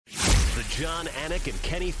John Anik and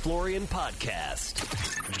Kenny Florian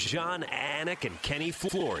podcast. John Anik and Kenny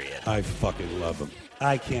Florian. I fucking love them.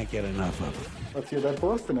 I can't get enough of them. Let's hear that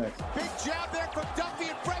Boston next. Big jab there from Duffy,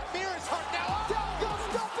 and Frank Mir is hurt now. Down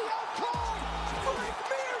goes Duffy, out cold. Frank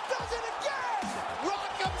Mir does it again.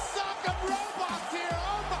 Rock'em sock'em robots here.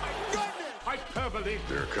 Oh my goodness. Hyperbole.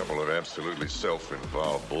 They're a couple of absolutely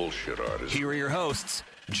self-involved bullshit artists. Here are your hosts,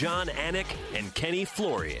 John Anik and Kenny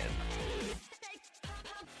Florian.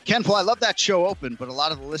 Ken, I love that show open, but a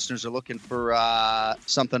lot of the listeners are looking for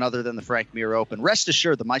something other than the Frank Mir Open. Rest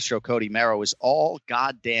assured, the Maestro Cody Mero is all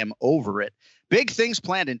goddamn over it. Big things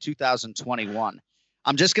planned in 2021.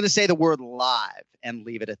 I'm just going to say the word live and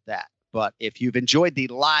leave it at that. But if you've enjoyed the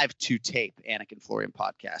live to tape Anik and Florian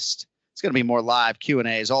podcast, it's going to be more live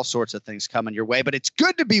Q&As, all sorts of things coming your way. But it's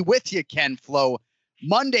good to be with you, Ken Flo.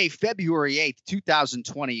 Monday, February 8th,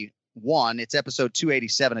 2021. It's episode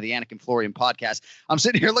 287 of the Anik and Florian podcast. I'm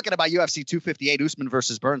sitting here looking at my UFC 258 Usman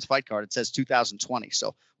versus Burns fight card. It says 2020,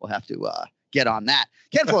 so we'll have to get on that.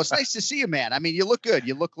 Ken Flo, it's nice to see you, man. I mean, you look good.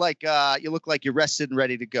 You look like you're rested and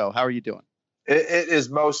ready to go. How are you doing? It is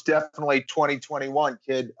most definitely 2021,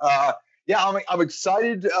 kid. Yeah, I'm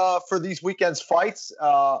excited for these weekend's fights.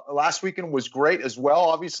 Last weekend was great as well,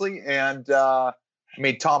 obviously, and I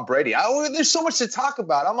mean Tom Brady. There's so much to talk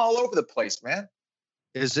about. I'm all over the place, man.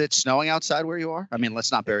 Is it snowing outside where you are? I mean,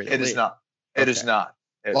 let's not bury the lead. It is not. It is not.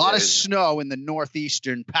 A lot of snow in the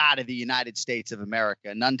northeastern part of the United States of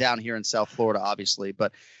America. None down here in South Florida, obviously.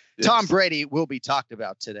 But yes. Tom Brady will be talked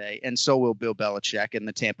about today, and so will Bill Belichick and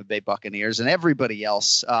the Tampa Bay Buccaneers and everybody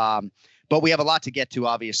else. But we have a lot to get to,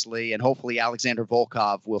 obviously, and hopefully Alexander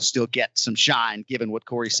Volkov will still get some shine, given what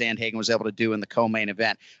Corey Sandhagen was able to do in the co-main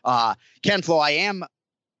event. Ken Flo, I am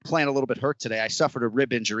playing a little bit hurt today. I suffered a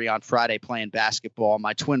rib injury on Friday playing basketball.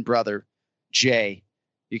 My twin brother, Jay,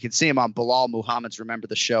 you can see him on Bilal Muhammad's Remember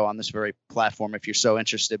the Show on this very platform if you're so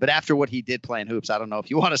interested. But after what he did playing hoops, I don't know if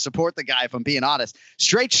you want to support the guy, if I'm being honest.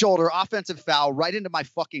 Straight shoulder, offensive foul, right into my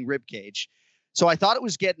fucking rib cage. So I thought it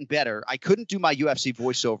was getting better. I couldn't do my UFC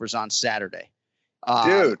voiceovers on Saturday.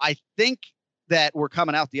 Dude. I think that we're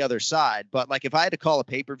coming out the other side. But like if I had to call a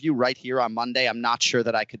pay-per-view right here on Monday, I'm not sure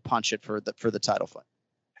that I could punch it for the title fight.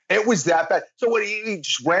 It was that bad. So what, he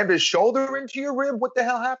just rammed his shoulder into your rib? What the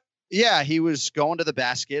hell happened? Yeah, he was going to the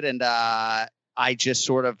basket, and I just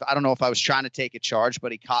sort of, I don't know if I was trying to take a charge,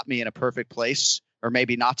 but he caught me in a perfect place, or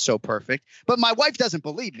maybe not so perfect. But my wife doesn't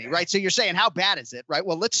believe me, right? So you're saying, how bad is it, right?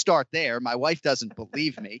 Well, let's start there. My wife doesn't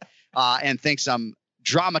believe me and thinks I'm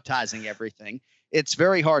dramatizing everything. It's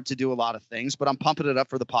very hard to do a lot of things, but I'm pumping it up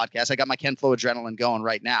for the podcast. I got my Ken Flo adrenaline going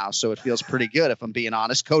right now, so it feels pretty good, if I'm being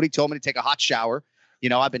honest. Cody told me to take a hot shower. You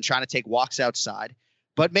know, I've been trying to take walks outside,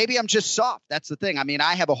 but maybe I'm just soft. That's the thing. I mean,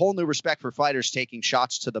 I have a whole new respect for fighters taking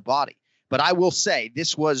shots to the body, but I will say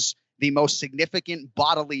this was the most significant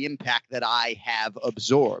bodily impact that I have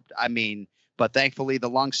absorbed. I mean, but thankfully the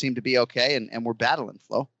lungs seem to be okay, and we're battling,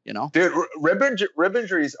 Flo, you know? Dude, rib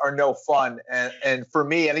injuries are no fun. And for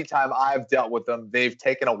me, anytime I've dealt with them, they've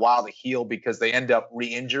taken a while to heal because they end up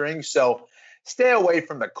re-injuring. So stay away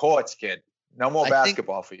from the courts, kid. No more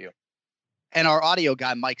basketball for you. And our audio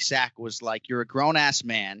guy, Mike Sack, was like, you're a grown-ass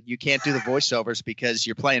man. You can't do the voiceovers because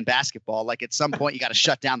you're playing basketball. Like, at some point, you got to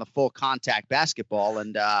shut down the full-contact basketball.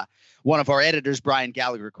 And one of our editors, Brian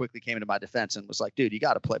Gallagher, quickly came into my defense and was like, dude, you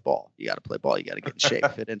got to play ball. You got to play ball. You got to get in shape,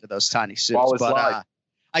 fit into those tiny suits. But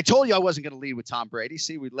I told you I wasn't going to lead with Tom Brady.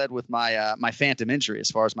 See, we led with my my phantom injury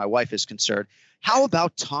as far as my wife is concerned. How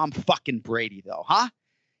about Tom fucking Brady, though, huh?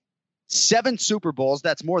 7 Super Bowls.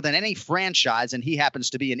 That's more than any franchise, and he happens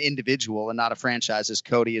to be an individual and not a franchise, as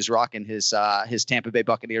Cody is rocking his Tampa Bay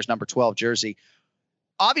Buccaneers number 12 jersey.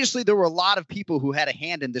 Obviously, there were a lot of people who had a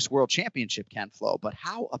hand in this world championship, Ken Flo, but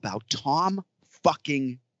how about Tom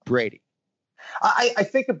fucking Brady? I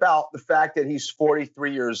think about the fact that he's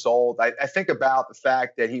 43 years old. I think about the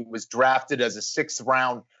fact that he was drafted as a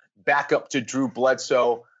 6th-round backup to Drew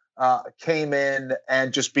Bledsoe, came in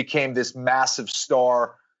and just became this massive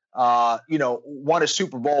star. Won a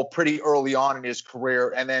Super Bowl pretty early on in his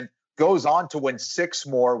career, and then goes on to win 6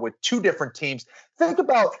 more with 2 different teams. Think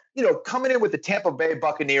about, coming in with the Tampa Bay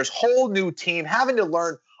Buccaneers, whole new team, having to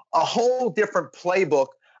learn a whole different playbook.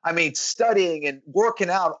 I mean, studying and working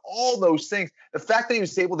out, all those things. The fact that he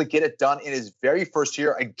was able to get it done in his very first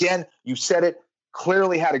year, again, you said it,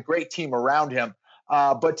 clearly had a great team around him.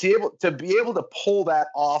 But to be able to pull that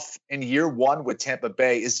off in year 1 with Tampa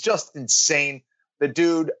Bay is just insane. The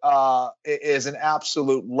dude is an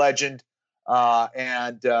absolute legend.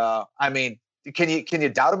 I mean, can you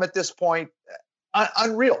doubt him at this point?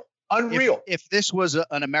 Unreal. Unreal. If this was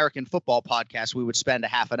an American football podcast, we would spend a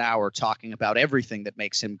half an hour talking about everything that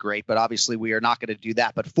makes him great. But obviously, we are not going to do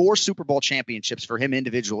that. But 4 Super Bowl championships for him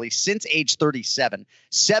individually since age 37,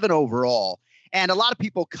 7 overall. And a lot of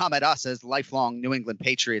people come at us as lifelong New England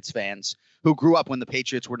Patriots fans who grew up when the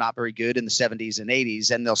Patriots were not very good in the 70s and 80s.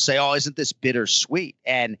 And they'll say, oh, isn't this bittersweet?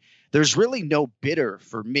 And there's really no bitter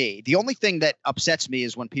for me. The only thing that upsets me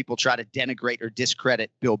is when people try to denigrate or discredit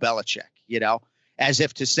Bill Belichick, as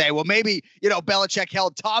if to say, well, maybe, Belichick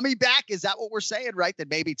held Tommy back. Is that what we're saying, right? That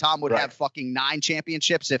maybe Tom would have fucking 9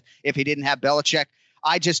 championships if he didn't have Belichick.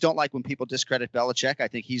 I just don't like when people discredit Belichick. I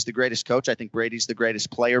think he's the greatest coach. I think Brady's the greatest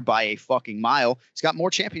player by a fucking mile. He's got more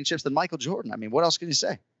championships than Michael Jordan. I mean, what else can you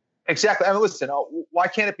say? Exactly. I mean, listen, why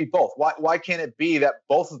can't it be both? Why can't it be that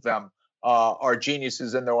both of them are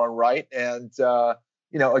geniuses in their own right? And,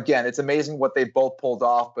 again, it's amazing what they both pulled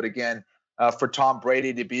off. But again, for Tom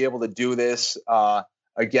Brady to be able to do this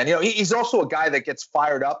again, he's also a guy that gets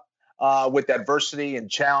fired up with adversity and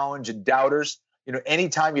challenge and doubters.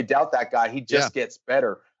 Anytime you doubt that guy, he just gets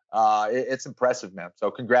better. It's impressive, man.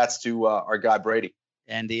 So congrats to our guy Brady.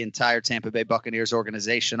 And the entire Tampa Bay Buccaneers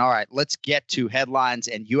organization. All right, let's get to headlines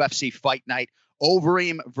and UFC Fight Night.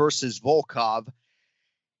 Overeem versus Volkov.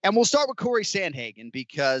 And we'll start with Corey Sandhagen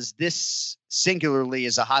because this singularly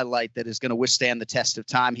is a highlight that is going to withstand the test of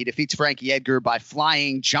time. He defeats Frankie Edgar by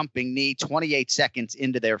flying jumping knee 28 seconds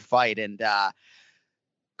into their fight. And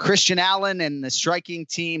Christian Allen and the striking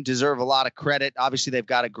team deserve a lot of credit. Obviously, they've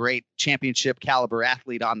got a great championship caliber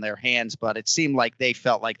athlete on their hands, but it seemed like they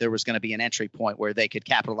felt like there was going to be an entry point where they could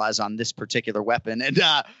capitalize on this particular weapon. And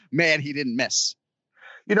man, he didn't miss.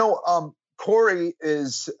 Corey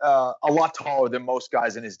is a lot taller than most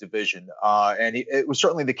guys in his division. And it was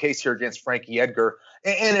certainly the case here against Frankie Edgar.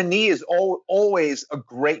 And a knee is always a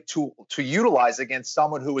great tool to utilize against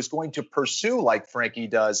someone who is going to pursue like Frankie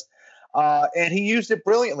does. And he used it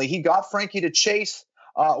brilliantly. He got Frankie to chase,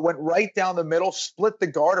 went right down the middle, split the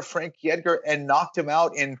guard of Frankie Edgar, and knocked him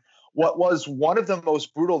out in what was one of the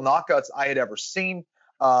most brutal knockouts I had ever seen.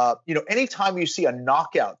 Anytime you see a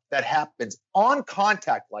knockout that happens on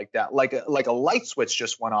contact like that, like a light switch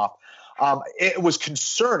just went off, it was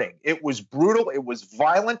concerning. It was brutal. It was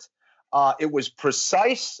violent. It was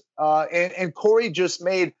precise. And Corey just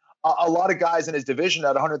made a lot of guys in his division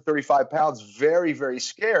at 135 pounds very, very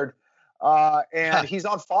scared. And he's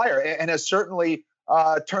on fire and has certainly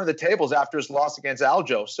turned the tables after his loss against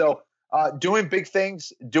Aljo. So doing big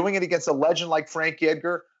things, doing it against a legend like Frankie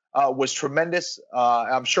Edgar was tremendous.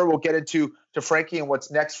 I'm sure we'll get into Frankie and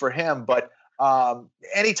what's next for him. But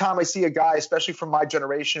anytime I see a guy, especially from my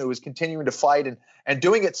generation, who is continuing to fight and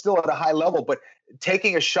doing it still at a high level, but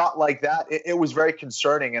taking a shot like that, it was very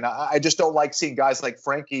concerning. And I just don't like seeing guys like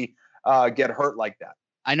Frankie get hurt like that.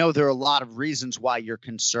 I know there are a lot of reasons why you're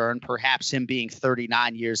concerned. Perhaps him being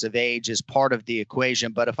 39 years of age is part of the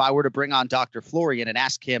equation. But if I were to bring on Dr. Florian and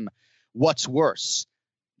ask him what's worse,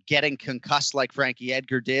 getting concussed like Frankie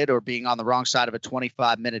Edgar did or being on the wrong side of a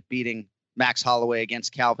 25-minute beating Max Holloway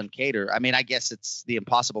against Calvin Kattar, I mean, I guess it's the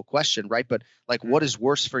impossible question, right? But like, what is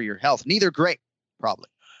worse for your health? Neither great, probably.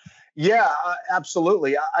 Yeah,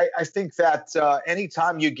 absolutely. I think that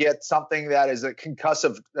anytime you get something that is a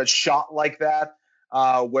concussive shot like that,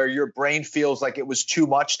 where your brain feels like it was too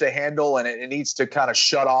much to handle and it needs to kind of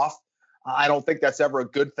shut off, I don't think that's ever a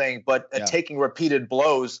good thing. But taking repeated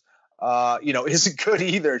blows, isn't good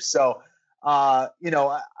either. So,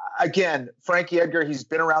 again, Frankie Edgar, he's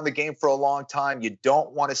been around the game for a long time. You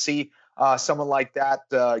don't want to see someone like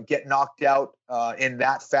that get knocked out in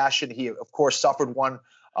that fashion. He, of course, suffered one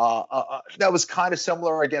that was kind of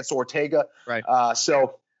similar against Ortega. Right.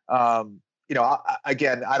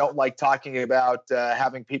 Again, I don't like talking about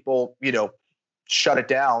having people, shut it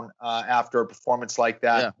down after a performance like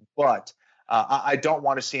that. Yeah. But I don't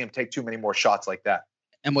want to see him take too many more shots like that.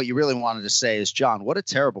 And what you really wanted to say is, John, what a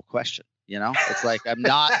terrible question. It's like, I'm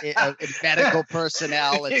not a medical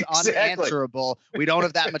personnel. It's exactly unanswerable. We don't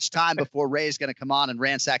have that much time before Ray's going to come on and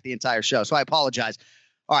ransack the entire show. So I apologize.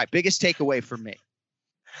 All right. Biggest takeaway for me.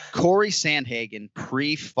 Corey Sandhagen,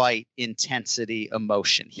 pre-fight intensity,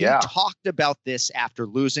 emotion. He talked about this after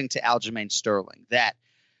losing to Aljamain Sterling, that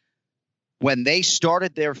when they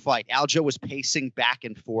started their fight, Aljo was pacing back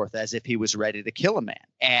and forth as if he was ready to kill a man.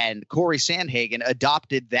 And Corey Sandhagen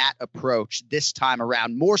adopted that approach this time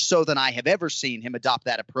around, more so than I have ever seen him adopt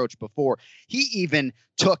that approach before. He even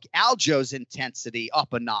took Aljo's intensity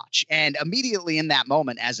up a notch. And immediately in that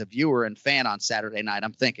moment, as a viewer and fan on Saturday night,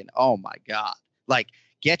 I'm thinking, oh my God, like,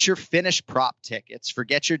 get your finish prop tickets,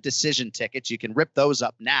 forget your decision tickets. You can rip those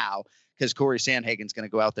up now because Corey Sandhagen's going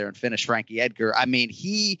to go out there and finish Frankie Edgar. I mean,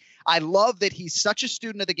 I love that he's such a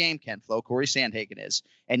student of the game, Ken Flo, Corey Sandhagen is,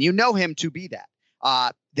 and you know him to be that,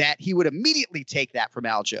 that he would immediately take that from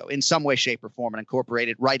Aljo in some way, shape, or form and incorporate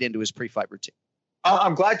it right into his pre-fight routine.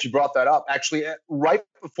 I'm glad you brought that up. Actually, right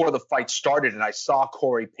before the fight started and I saw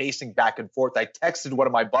Corey pacing back and forth, I texted one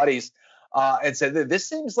of my buddies and said, this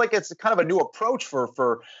seems like it's kind of a new approach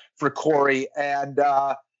for Corey. And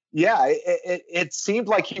it seemed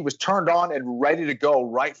like he was turned on and ready to go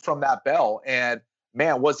right from that bell. And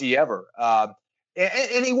man, was he ever.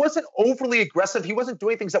 And he wasn't overly aggressive. He wasn't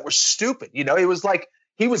doing things that were stupid. You know, it was like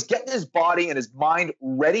he was getting his body and his mind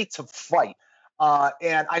ready to fight.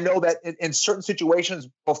 And I know that in certain situations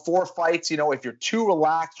before fights, you know, if you're too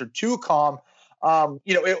relaxed or too calm,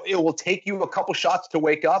 you know, it will take you a couple shots to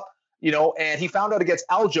wake up, you know, and he found out against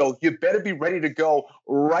Aljo, you better be ready to go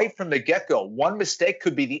right from the get-go. One mistake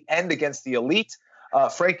could be the end against the elite.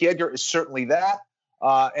 Frankie Edgar is certainly that.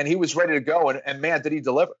 And he was ready to go. And man, did he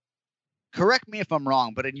deliver. Correct me if I'm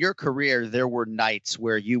wrong, but in your career, there were nights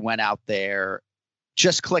where you went out there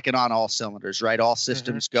just clicking on all cylinders, right? All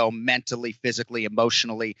systems go mentally, physically,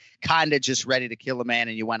 emotionally, kind of just ready to kill a man,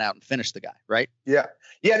 and you went out and finished the guy, right? Yeah.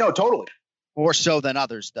 Yeah, no, totally. More so than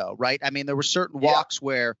others, though, right? I mean, there were certain walks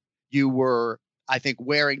where you were, I think,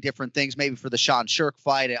 wearing different things, maybe for the Sean Shirk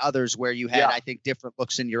fight, and others where you had, I think, different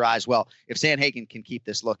looks in your eyes. Well, if Sandhagen can keep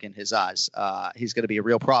this look in his eyes, he's going to be a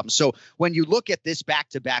real problem. So when you look at this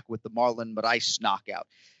back-to-back with the Marlon Moraes knockout,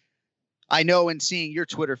 I know in seeing your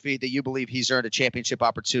Twitter feed that you believe he's earned a championship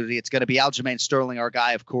opportunity. It's going to be Aljamain Sterling, our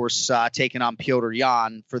guy, of course, taking on Petr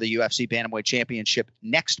Yan for the UFC Bantamweight Championship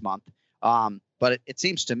next month. But it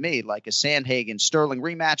seems to me like a Sandhagen-Sterling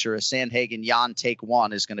rematch or a Sandhagen-Yan take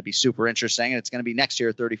one is going to be super interesting, and it's going to be next year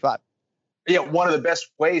at 35. Yeah, one of the best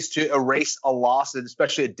ways to erase a loss, and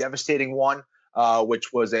especially a devastating one,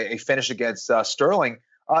 which was a finish against Sterling,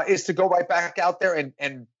 is to go right back out there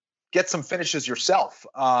and get some finishes yourself.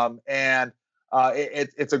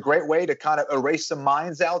 It's a great way to kind of erase some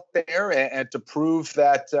minds out there and to prove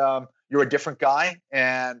that you're a different guy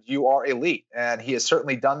and you are elite. And he has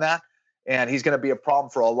certainly done that. And he's going to be a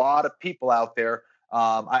problem for a lot of people out there.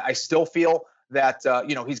 I still feel that,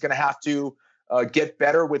 you know, he's going to have to get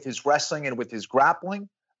better with his wrestling and with his grappling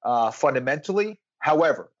fundamentally.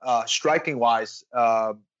 However, striking wise,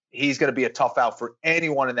 he's going to be a tough out for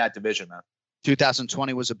anyone in that division, man.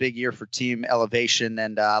 2020 was a big year for Team Elevation,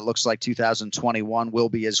 and looks like 2021 will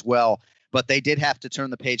be as well. But they did have to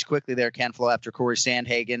turn the page quickly there, Ken Flo, after Corey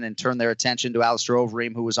Sandhagen, and turn their attention to Alistair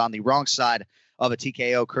Overeem, who was on the wrong side of a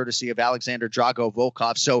TKO courtesy of Alexander Drago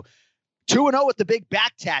Volkov. So 2-0 with the big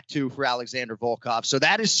back tattoo for Alexander Volkov. So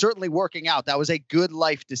that is certainly working out. That was a good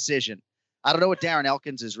life decision. I don't know what Darren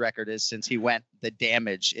Elkins' record is since he went the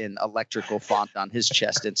damage in electrical font on his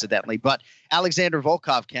chest, incidentally. But Alexander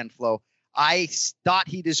Volkov, Ken Flo, I thought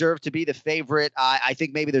he deserved to be the favorite. I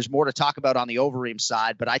think maybe there's more to talk about on the Overeem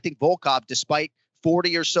side, but I think Volkov, despite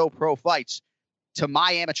 40 or so pro fights, to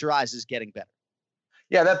my amateur eyes, is getting better.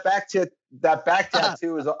 Yeah, that back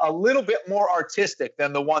tattoo is a little bit more artistic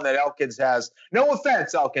than the one that Elkins has. No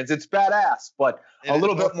offense, Elkins, it's badass, but a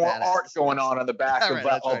little bit more art going on the back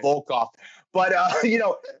of Volkov. But you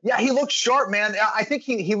know, yeah, he looked sharp, man. I think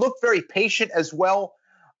he looked very patient as well.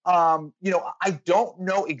 You know, I don't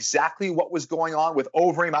know exactly what was going on with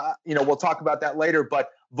Overeem. You know, we'll talk about that later. But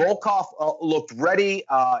Volkov looked ready.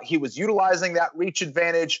 He was utilizing that reach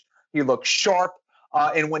advantage. He looked sharp.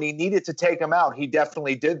 And when he needed to take him out, he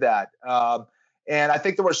definitely did that. And I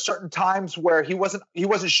think there were certain times where he wasn't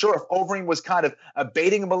sure if Overeem was kind of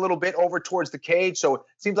baiting him a little bit over towards the cage. So it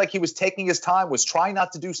seems like he was taking his time, was trying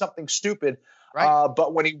not to do something stupid. Right.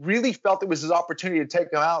 But when he really felt it was his opportunity to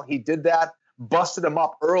take him out, he did that. Busted him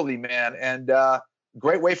up early, man. And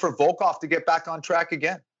great way for Volkov to get back on track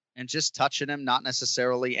again. And just touching him, not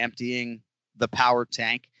necessarily emptying the power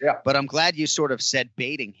tank. Yeah. But I'm glad you sort of said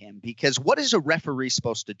baiting him, because what is a referee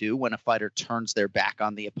supposed to do when a fighter turns their back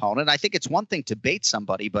on the opponent? I think it's one thing to bait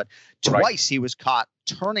somebody, but twice he was caught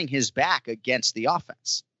turning his back against the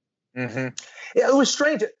offense. Mm-hmm. Yeah, it was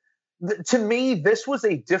strange. To me, this was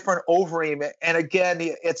a different Overeem. And again,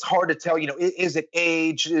 it's hard to tell, you know, is it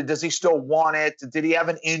age? Does he still want it? Did he have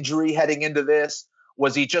an injury heading into this?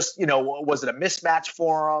 Was he just, you know, was it a mismatch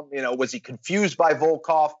for him? You know, was he confused by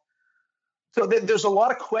Volkov? So there's a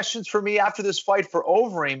lot of questions for me after this fight for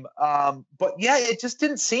Overeem. But yeah, it just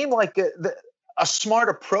didn't seem like a smart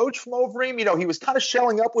approach from Overeem. You know, he was kind of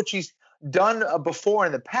shelling up, which he's done before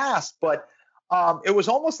in the past, but it was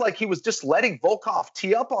almost like he was just letting Volkov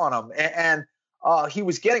tee up on him. And he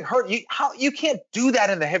was getting hurt. You can't do that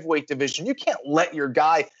in the heavyweight division. You can't let your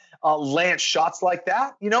guy land shots like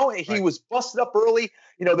that. He was busted up early.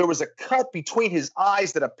 There was a cut between his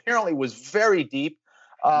eyes that apparently was very deep.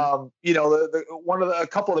 A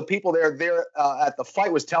couple of the people there at the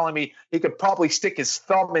fight was telling me he could probably stick his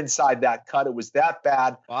thumb inside that cut. It was that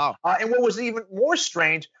bad. Wow. And what was even more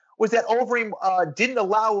strange was that Overeem didn't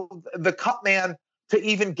allow the cut man to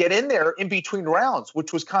even get in there in between rounds,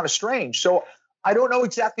 which was kind of strange. So I don't know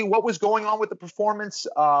exactly what was going on with the performance,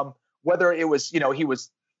 whether it was, he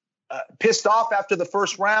was pissed off after the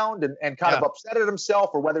first round and kind of upset at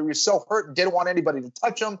himself, or whether he was so hurt and didn't want anybody to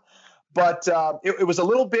touch him. But it was a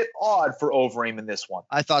little bit odd for Overeem in this one.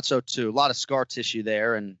 I thought so, too. A lot of scar tissue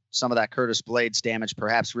there, and some of that Curtis Blades damage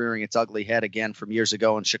perhaps rearing its ugly head again from years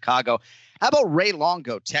ago in Chicago. How about Ray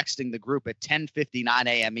Longo texting the group at 10:59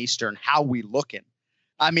 a.m. Eastern, how we looking?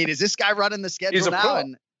 I mean, is this guy running the schedule now?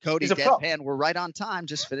 And Cody Deadpan, we're right on time,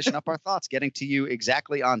 just finishing up our thoughts, getting to you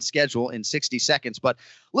exactly on schedule in 60 seconds. But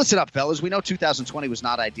listen up, fellas. We know 2020 was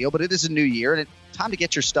not ideal, but it is a new year, and it's time to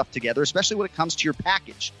get your stuff together, especially when it comes to your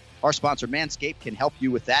package. Our sponsor, Manscaped, can help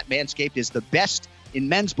you with that. Manscaped is the best in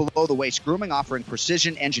men's below-the-waist grooming, offering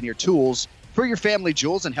precision-engineered tools for your family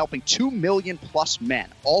jewels and helping 2 million-plus men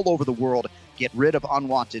all over the world get rid of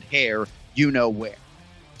unwanted hair you know where.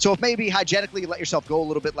 So if maybe hygienically you let yourself go a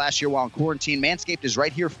little bit last year while in quarantine, Manscaped is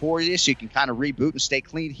right here for you, so you can kind of reboot and stay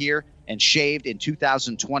clean here and shaved in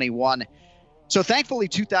 2021. So thankfully,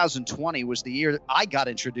 2020 was the year I got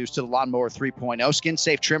introduced to the Lawnmower 3.0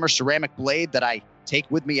 skin-safe trimmer ceramic blade that I take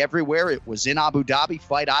with me everywhere. It was in Abu Dhabi,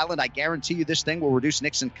 Fight Island. I guarantee you this thing will reduce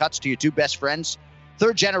nicks and cuts to your two best friends.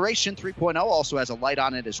 Third generation 3.0 also has a light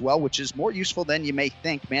on it as well, which is more useful than you may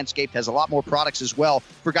think. Manscaped has a lot more products as well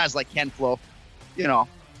for guys like Ken Flo,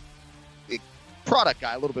 product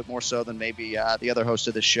guy, a little bit more so than maybe the other host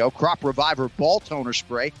of this show. Crop Reviver Ball Toner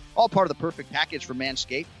Spray, all part of the perfect package for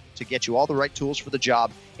Manscaped to get you all the right tools for the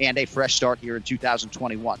job and a fresh start here in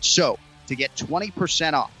 2021. So to get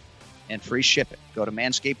 20% off and free shipping, go to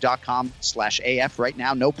manscaped.com/AF right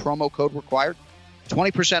now. No promo code required.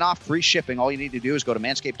 20% off, free shipping. All you need to do is go to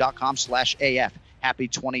manscaped.com/AF. Happy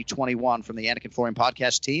 2021 from the Anik and Florian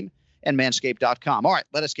podcast team and manscaped.com. All right,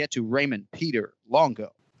 let us get to Raymond Peter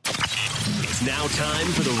Longo. It's now time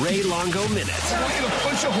for the Ray Longo Minute. I want you to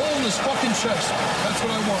punch a hole in his fucking chest. That's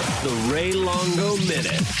what I want. The Ray Longo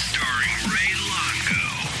Minute. Starring Ray Longo.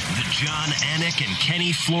 The John Anik and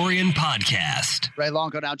Kenny Florian podcast. Ray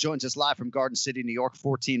Longo now joins us live from Garden City, New York.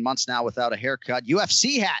 14 months now without a haircut.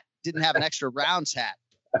 UFC hat. Didn't have an extra rounds hat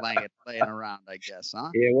laying around, I guess,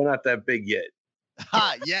 huh? Yeah, we're not that big yet.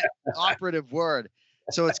 Yet. Operative word.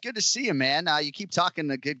 So it's good to see you, man. You keep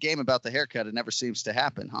talking a good game about the haircut. It never seems to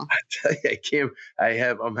happen, huh? I tell you,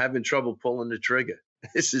 I'm having trouble pulling the trigger.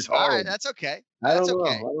 This is hard. All right, that's okay. That's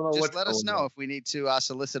okay. I don't know. Just let us know if we need to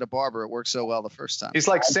solicit a barber. It worked so well the first time. He's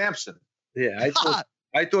like Samson. Yeah,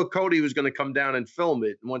 I thought Cody was going to come down and film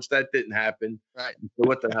it. And once that didn't happen, right?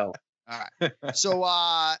 What the hell? All right. So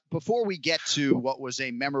before we get to what was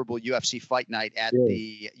a memorable UFC fight night at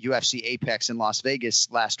the UFC Apex in Las Vegas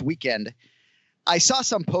last weekend, I saw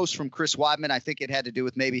some posts from Chris Weidman. I think it had to do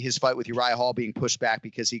with maybe his fight with Uriah Hall being pushed back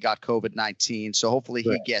because he got COVID-19. So hopefully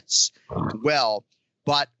he gets well.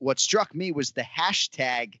 But what struck me was the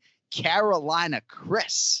hashtag Carolina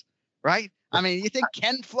Chris, right? I mean, you think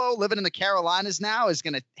Ken Flo living in the Carolinas now is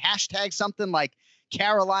going to hashtag something like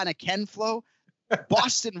Carolina Ken Flo?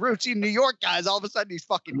 Boston roots, even New York guys, all of a sudden he's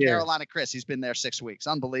fucking Carolina Chris. He's been there 6 weeks.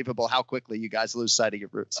 Unbelievable how quickly you guys lose sight of your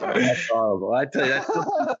roots. That's horrible. I tell you,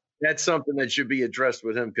 that's something that should be addressed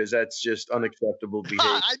with him because that's just unacceptable behavior.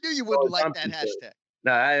 I knew you wouldn't like that hashtag.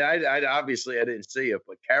 No, I obviously I didn't see it,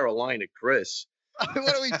 but Carolina Chris.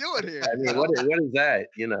 What are we doing here? I mean, what is that?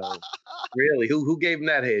 Really? Who gave him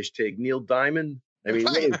that hashtag? Neil Diamond? I mean,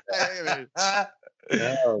 what is that?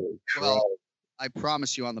 Well, I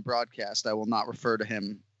promise you on the broadcast, I will not refer to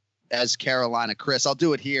him as Carolina Chris. I'll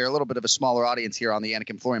do it here. A little bit of a smaller audience here on the Anik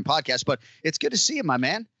and Florian podcast, but it's good to see you, my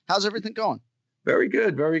man. How's everything going? Very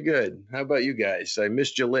good. Very good. How about you guys? I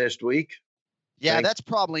missed you last week. Yeah, that's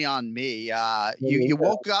probably on me. You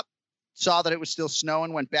woke up, saw that it was still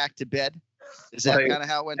snowing, went back to bed. Is that kind of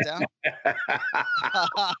how it went down?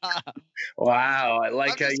 Wow. I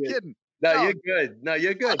like I'm how just you. kidding. No, you're good. No,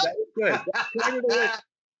 you're good. That was good.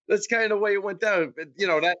 That's kind of the way it went down. But,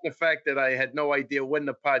 that and the fact that I had no idea when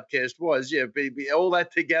the podcast was. Yeah, baby. All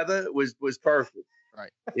that together was perfect.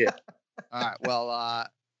 Right. Yeah. All right. Well,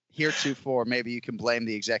 heretofore, maybe you can blame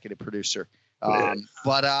the executive producer.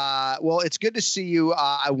 But it's good to see you.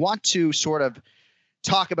 I want to sort of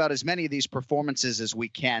talk about as many of these performances as we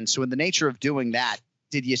can. So in the nature of doing that,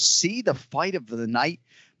 did you see the fight of the night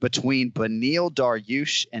between Beneil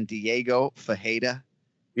Dariush and Diego Ferreira?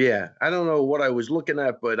 Yeah, I don't know what I was looking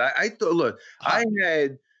at, but I thought, look, I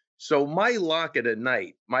had, so my lock of the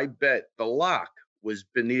night, my bet, the lock was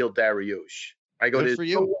Beneil Dariush. I go, Good for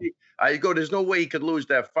you. there's no way he could lose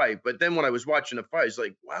that fight. But then when I was watching the fight, it's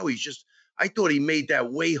like, wow, I thought he made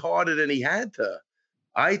that way harder than he had to.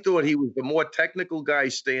 I thought he was the more technical guy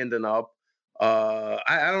standing up.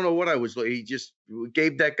 I don't know what I was. He just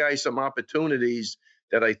gave that guy some opportunities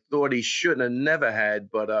that I thought he shouldn't have never had.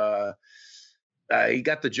 But he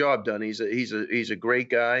got the job done. He's a great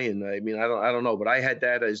guy, and I mean, I don't know, but I had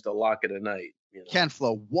that as the lock of the night. You know? Ken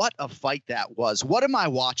Flo, what a fight that was. What am I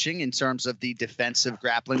watching in terms of the defensive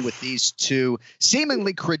grappling with these two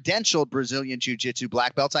seemingly credentialed Brazilian Jiu-Jitsu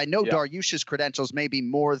black belts? I know Dariush's credentials may be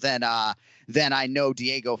more than I know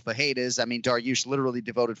Diego Ferreira's. I mean, Dariush literally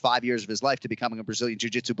devoted 5 years of his life to becoming a Brazilian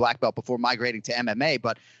Jiu-Jitsu black belt before migrating to MMA.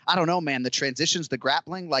 But I don't know, man, the transitions, the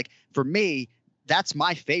grappling, like for me, that's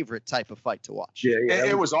my favorite type of fight to watch. Yeah.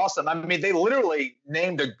 It was awesome. I mean, they literally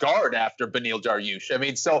named a guard after Beneil Dariush. I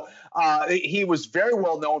mean, so he was very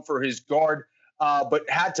well known for his guard, but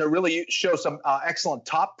had to really show some excellent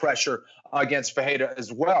top pressure against Ferreira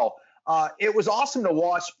as well. It was awesome to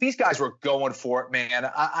watch. These guys were going for it, man.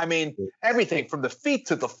 I mean, everything from the feet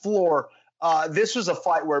to the floor. This was a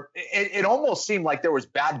fight where it almost seemed like there was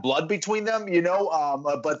bad blood between them,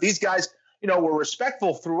 but these guys, were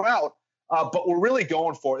respectful throughout. But we're really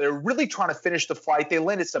going for it. They're really trying to finish the fight. They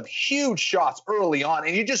landed some huge shots early on,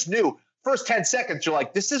 and you just knew first 10 seconds, you're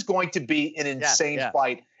like, this is going to be an insane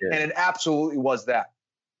fight. Yeah. And it absolutely was that.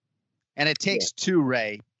 And it takes two,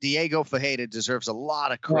 Ray. Diego Ferreira deserves a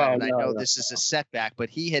lot of credit. I know this is a setback, but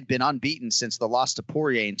he had been unbeaten since the loss to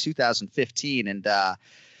Poirier in 2015. And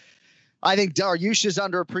I think Dariush is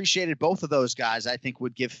underappreciated. Both of those guys, I think,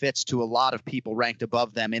 would give fits to a lot of people ranked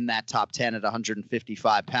above them in that top 10 at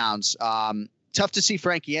 155 pounds. Tough to see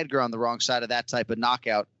Frankie Edgar on the wrong side of that type of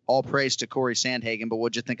knockout. All praise to Corey Sandhagen, but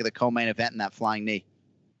what'd you think of the co-main event and that flying knee?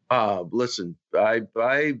 Listen, I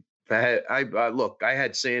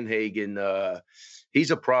had Sandhagen.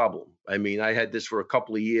 He's a problem. I mean, I had this for a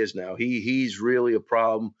couple of years now. He's really a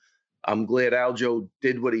problem. I'm glad Aljo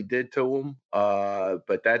did what he did to him,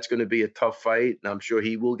 but that's going to be a tough fight, and I'm sure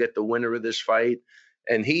he will get the winner of this fight.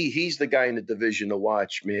 And he's the guy in the division to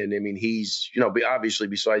watch, man. I mean, he's, obviously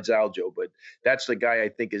besides Aljo, but that's the guy I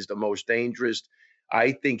think is the most dangerous.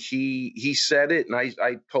 I think he said it, and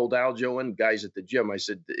I told Aljo and guys at the gym, I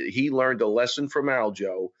said he learned a lesson from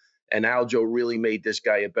Aljo, and Aljo really made this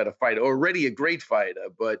guy a better fighter, already a great fighter.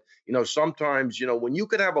 But, sometimes, when you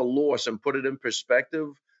could have a loss and put it in perspective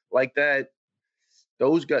like that,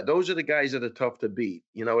 those are the guys that are tough to beat.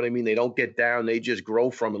 You know what I mean? They don't get down. They just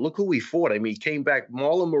grow from it. Look who he fought. I mean, he came back,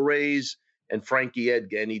 Marlon Moraes and Frankie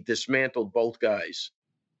Edgar, and he dismantled both guys.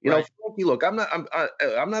 Frankie, look, I'm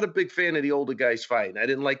not a big fan of the older guys fighting. I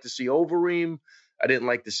didn't like to see Overeem. I didn't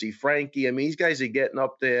like to see Frankie. I mean, these guys are getting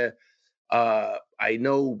up there. I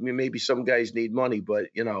know maybe some guys need money, but,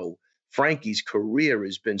 Frankie's career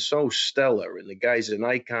has been so stellar, and the guy's an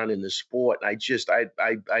icon in the sport. I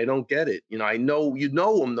don't get it. I know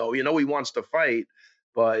him though. He wants to fight,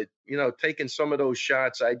 but taking some of those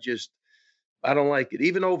shots, I don't like it.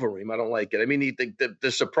 Even Overeem, I don't like it. I mean,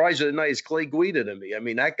 the surprise of the night is Clay Guida to me. I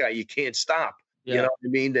mean, that guy you can't stop. Yeah. You know what I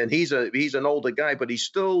mean? And he's an older guy, but he's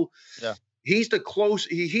still he's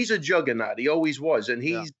a juggernaut. He always was, and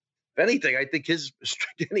he's. If anything, I think his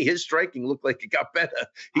striking looked like it got better.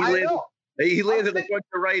 He landed a bunch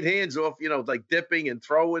of right hands off, like dipping and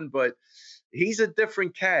throwing, but he's a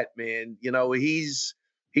different cat, man. He's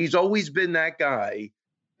always been that guy,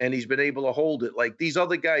 and he's been able to hold it. Like these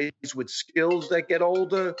other guys with skills that get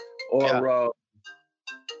older, or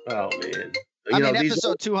oh man,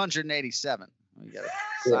 episode 287.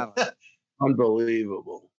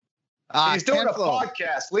 Unbelievable. He's doing a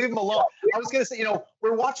podcast. Leave him alone. I was going to say,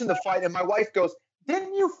 we're watching the fight, and my wife goes,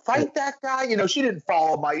 "Didn't you fight that guy?" She didn't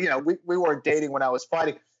follow my, we weren't dating when I was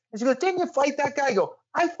fighting. And she goes, "Didn't you fight that guy?" I go,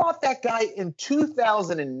 "I fought that guy in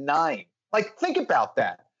 2009. Like, think about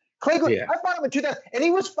that. Clay, I fought him in 2000, and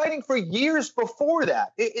he was fighting for years before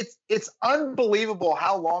that. It's unbelievable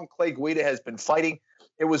how long Clay Guida has been fighting.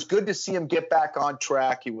 It was good to see him get back on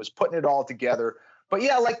track. He was putting it all together. But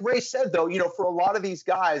yeah, like Ray said, though, for a lot of these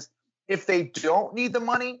guys, if they don't need the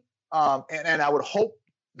money, and I would hope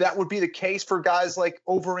that would be the case for guys like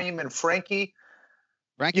Overeem and Frankie.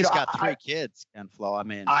 Frankie's got 3 kids, Ken Flo. I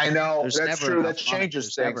mean, I know that's true. That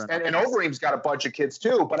changes things. And Overeem's got a bunch of kids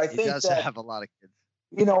too. But I think he does have a lot of kids.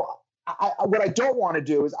 what I don't want to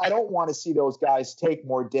do is I don't want to see those guys take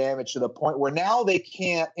more damage to the point where now they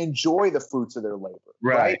can't enjoy the fruits of their labor.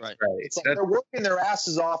 Right. It's like they're working their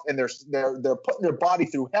asses off and they're putting their body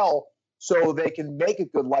through hell so they can make a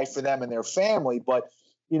good life for them and their family. But,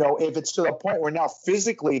 if it's to the point where now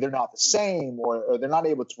physically they're not the same or they're not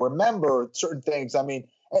able to remember certain things, I mean,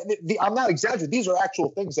 I'm not exaggerating. These are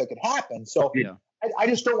actual things that could happen. So I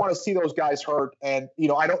just don't want to see those guys hurt. And,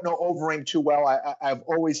 I don't know Overeem too well. I've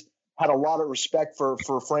always had a lot of respect for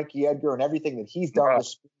Frankie Edgar and everything that he's done.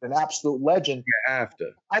 He's an absolute legend. You have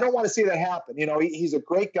to. I don't want to see that happen. He's a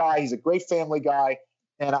great guy. He's a great family guy.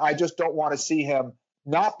 And I just don't want to see him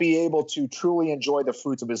not be able to truly enjoy the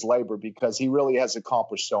fruits of his labor because he really has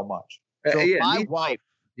accomplished so much. So my wife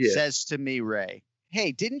says to me, Ray,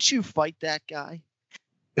 hey, didn't you fight that guy?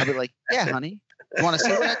 I'll be like, yeah, honey. You want to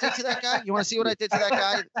see what I did to that guy? You want to see what I did to that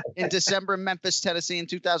guy in December in Memphis, Tennessee in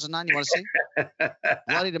 2009? You want to see?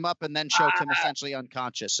 Bloodied him up and then choked him essentially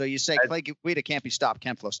unconscious. So you say Clay Guida can't be stopped.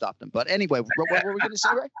 Ken Flo stopped him. But anyway, what were we going to say,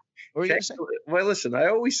 Ray? What were you going to say? Well, listen, I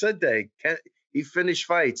always said that. He finished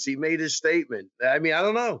fights. He made his statement. I mean, I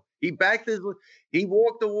don't know. He backed he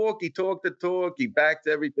walked the walk. He talked the talk. He backed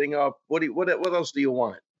everything up. What else do you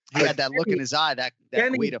want? He had that look in his eye, that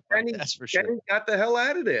Guida fight, that's for sure. Kenny got the hell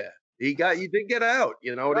out of there. You did get out,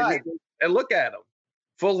 what I mean? And look at him.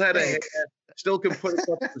 Full head of hair. Still can put it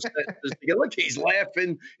up. Look, he's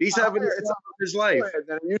laughing. He's having his life.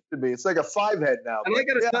 Than it used to be. It's like a 5-head now. And I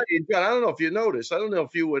got to tell you, John, I don't know if you noticed. I don't know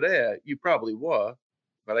if you were there. You probably were,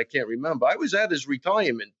 but I can't remember. I was at his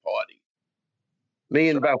retirement party. Me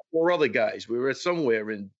and about 4 other guys. We were somewhere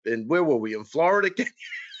in where were we? In Florida?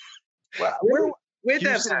 Well, Where'd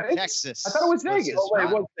that Houston, happen? Texas. I thought it was Vegas. Oh, wait,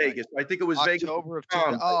 it was Vegas. I think it was October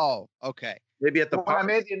Vegas. of okay. Maybe at the when I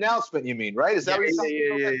made the announcement, you mean, right? Is that what you're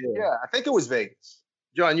talking about? Yeah, I think it was Vegas.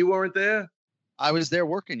 John, you weren't there? I was there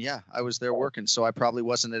working. Yeah, I was there working. So I probably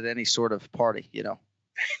wasn't at any sort of party,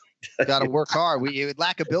 Got to work hard. You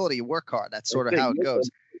lack ability, you work hard. That's sort of how it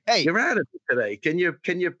goes. Hey, you're out of it today. Can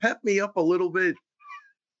you pep me up a little bit?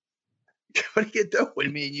 What are you doing? You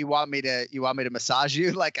mean you want me to massage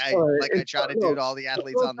you like I try to do to all the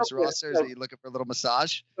athletes on this roster? Are you looking for a little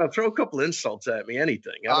massage? Throw a couple insults at me,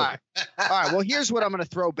 anything. All right. Well, here's what I'm going to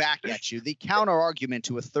throw back at you. The counter argument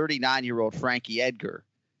to a 39-year-old Frankie Edgar.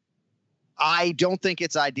 I don't think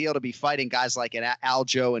it's ideal to be fighting guys like an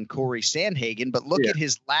Aljo and Corey Sandhagen, but look at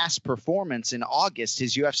his last performance in August,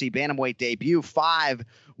 his UFC bantamweight debut, 5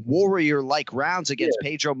 warrior-like rounds against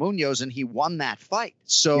Pedro Munoz, and he won that fight.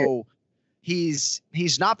 So he's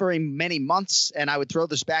not very many months, and I would throw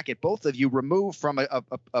this back at both of you, removed from a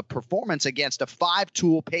performance against a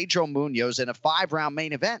 5-tool Pedro Munoz in a 5-round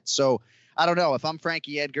main event. So I don't know. If I'm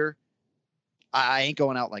Frankie Edgar, I ain't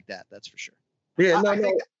going out like that. That's for sure. I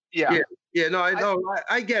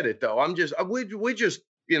get it though. We're just,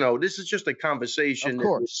 this is just a conversation. Of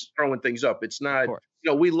course. Throwing things up. It's not,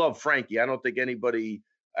 we love Frankie. I don't think anybody,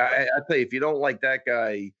 I tell you, if you don't like that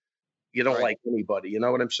guy, you don't like anybody, you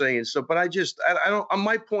know what I'm saying? So, but I don't,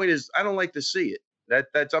 my point is, I don't like to see it.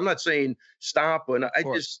 I'm not saying stop. And I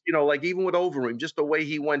just, like even with Overeem, just the way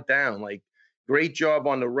he went down, like great job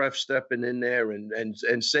on the ref stepping in there and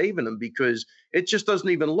saving him, because it just doesn't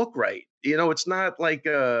even look right. It's not like,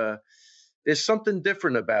 there's something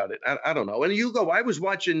different about it. I don't know. And I was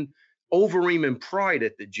watching Overeem and Pride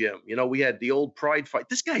at the gym. We had the old Pride fight.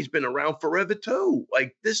 This guy's been around forever too.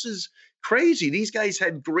 Like, this is crazy. These guys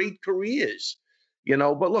had great careers,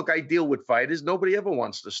 but look, I deal with fighters. Nobody ever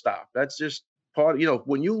wants to stop. That's just part,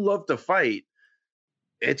 when you love to fight,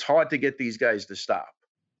 it's hard to get these guys to stop.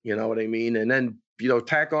 You know what I mean? And then,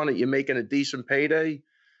 tack on it, you're making a decent payday.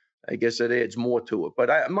 I guess it adds more to it.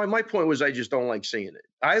 But my point was, I just don't like seeing it.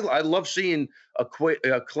 I love seeing a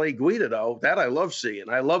Clay Guida, though. That I love seeing.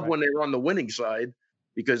 I love when they're on the winning side,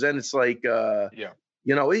 because then it's like,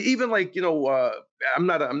 even like, I'm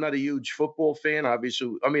not a huge football fan,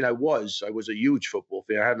 obviously. I mean, I was a huge football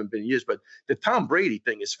fan. I haven't been in years, but the Tom Brady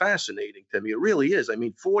thing is fascinating to me. It really is. I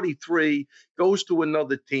mean, 43, goes to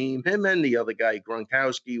another team, him and the other guy,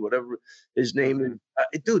 Gronkowski, whatever his name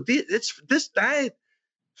is. Dude, that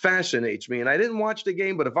fascinates me. And I didn't watch the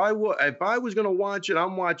game, but if I was going to watch it,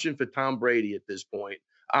 I'm watching for Tom Brady at this point.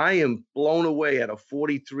 I am blown away at a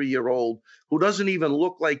 43-year-old who doesn't even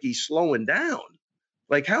look like he's slowing down.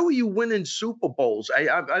 Like, how are you winning Super Bowls?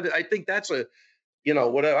 I think that's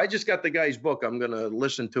whatever. I just got the guy's book. I'm going to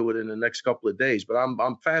listen to it in the next couple of days, but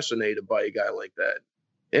I'm fascinated by a guy like that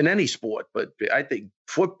in any sport. But I think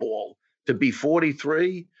football, to be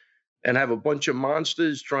 43 and have a bunch of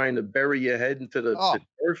monsters trying to bury your head into the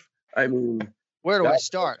turf. I mean, where do I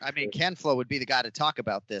start? I mean, Ken Flo would be the guy to talk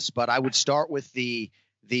about this, but I would start with the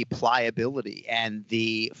the pliability and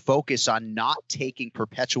the focus on not taking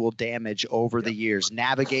perpetual damage over the years,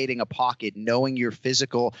 navigating a pocket, knowing your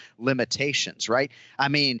physical limitations, right? I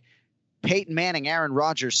mean, Peyton Manning, Aaron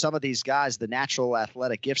Rodgers, some of these guys, the natural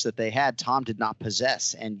athletic gifts that they had, Tom did not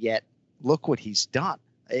possess. And yet, look what he's done.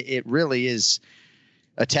 It really is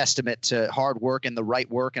a testament to hard work and the right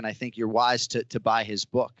work. And I think you're wise to buy his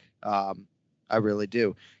book. I really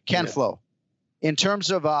do. Ken Flo, in terms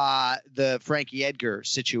of the Frankie Edgar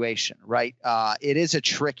situation, right? It is a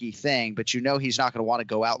tricky thing, but he's not going to want to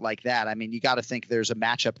go out like that. I mean, you got to think there's a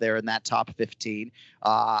matchup there in that top 15.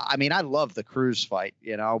 I mean, I love the Cruz fight,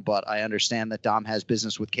 but I understand that Dom has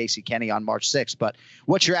business with Casey Kenny on March 6th. But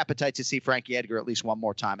what's your appetite to see Frankie Edgar at least one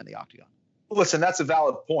more time in the octagon? Listen, that's a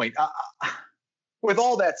valid point. With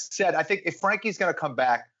all that said, I think if Frankie's going to come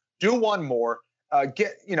back, do one more.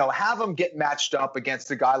 Have him get matched up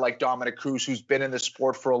against a guy like Dominic Cruz, who's been in the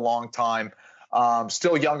sport for a long time,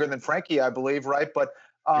 still younger than Frankie, I believe, right? But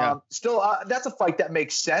still, that's a fight that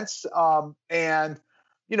makes sense. And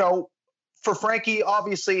for Frankie,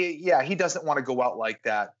 obviously, he doesn't want to go out like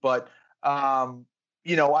that. But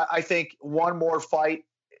I think one more fight,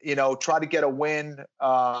 try to get a win,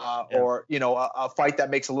 or a fight that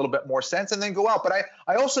makes a little bit more sense, and then go out. But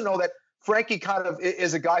I also know that Frankie kind of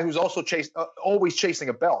is a guy who's also always chasing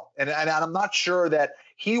a belt. And I'm not sure that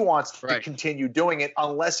he wants to continue doing it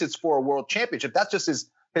unless it's for a world championship. That's just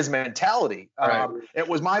his mentality. It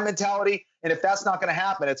was my mentality. And if that's not going to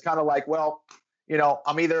happen, it's kind of like, well, I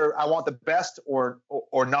want the best or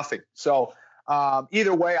nothing. So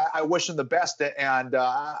either way, I wish him the best. And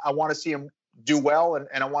I want to see him do well.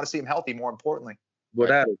 And I want to see him healthy, more importantly.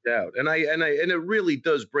 Without a doubt. And it really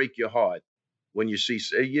does break your heart when you see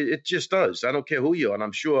it. Just does. I don't care who you are. And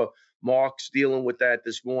I'm sure Mark's dealing with that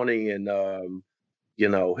this morning, and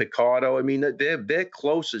Ricardo. I mean, they're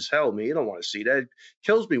close as hell. I mean, you don't want to see that. It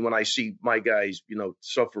kills me when I see my guys,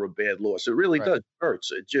 suffer a bad loss. It really does. It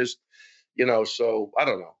hurts. It just, so I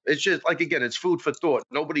don't know. It's just like, again, it's food for thought.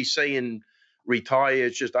 Nobody's saying retire.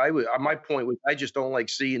 It's just my point was, I just don't like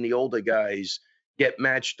seeing the older guys get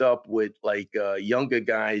matched up with like younger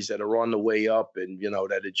guys that are on the way up, and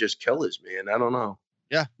that it just killers, man. I don't know.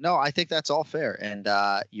 Yeah, no, I think that's all fair, and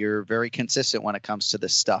you're very consistent when it comes to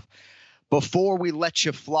this stuff. Before we let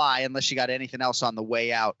you fly, unless you got anything else on the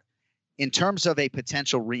way out, in terms of a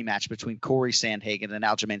potential rematch between Corey Sandhagen and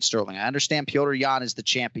Aljamain Sterling, I understand Petr Yan is the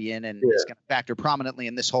champion and is going to factor prominently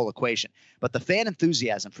in this whole equation. But the fan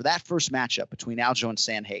enthusiasm for that first matchup between Aljo and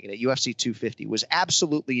Sandhagen at UFC 250 was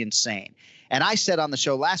absolutely insane. And I said on the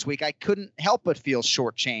show last week, I couldn't help but feel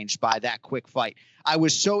shortchanged by that quick fight. I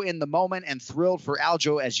was so in the moment and thrilled for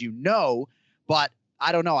Aljo, as you know, but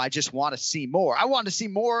I don't know. I just want to see more. I want to see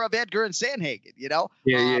more of Edgar and Sandhagen,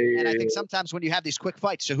 And I think sometimes when you have these quick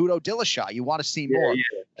fights, Cejudo Dillashaw, you want to see more.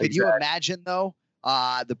 Could you imagine, though,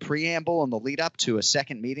 the preamble and the lead up to a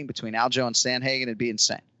second meeting between Aljo and Sandhagen? It'd be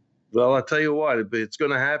insane. Well, I'll tell you what, it's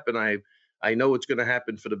going to happen. I know it's going to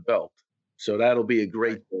happen for the belt. So that'll be a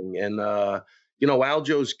great thing. And,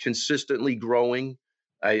 Aljo's consistently growing.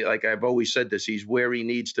 I've always said this, he's where he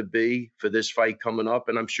needs to be for this fight coming up.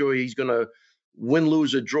 And I'm sure he's going to win,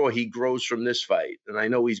 lose, or draw. He grows from this fight. And I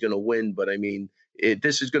know he's going to win, but I mean,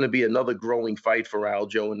 this is going to be another growing fight for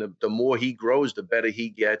Aljo. And the more he grows, the better he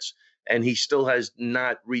gets. And he still has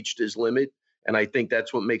not reached his limit. And I think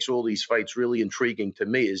that's what makes all these fights really intriguing to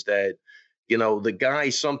me, is that, the guy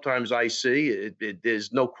sometimes I see,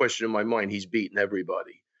 there's no question in my mind, he's beating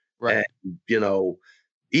everybody. Right. And,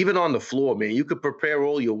 even on the floor, man, you could prepare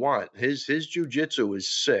all you want. His jiu-jitsu is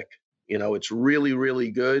sick. It's really, really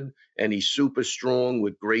good. And he's super strong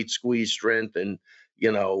with great squeeze strength. And,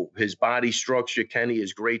 his body structure, Kenny,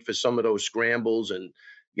 is great for some of those scrambles. And,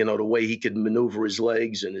 the way he could maneuver his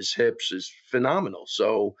legs and his hips is phenomenal.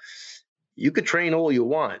 So you could train all you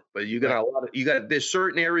want, but there's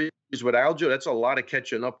certain areas with Aljo, that's a lot of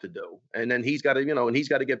catching up to do. And then he's got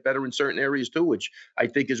to, get better in certain areas too, which I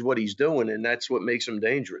think is what he's doing. And that's what makes him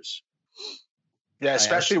dangerous. Yeah.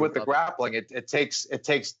 Especially with the grappling, it takes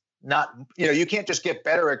not, you can't just get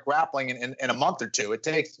better at grappling in a month or two. It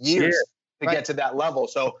takes years to get to that level.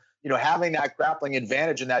 So, having that grappling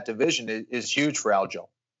advantage in that division is huge for Aljo.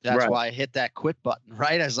 That's why I hit that quit button,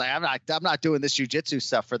 right? I was like, I'm not doing this jiu-jitsu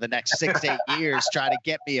stuff for the next 6-8 years trying to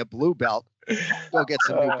get me a blue belt. Go get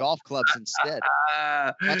some new golf clubs instead.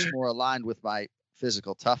 Much more aligned with my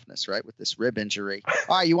physical toughness, right? With this rib injury.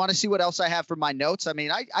 All right, you want to see what else I have for my notes? I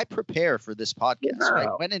mean, I prepare for this podcast, right?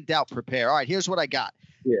 When in doubt, prepare. All right, here's what I got.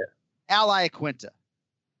 Yeah. Al Iaquinta.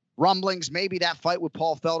 rumblings. Maybe that fight with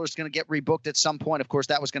Paul Felder is going to get rebooked at some point. Of course,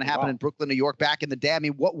 that was going to happen in Brooklyn, New York, back in the day. I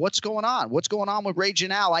mean, what's going on? What's going on with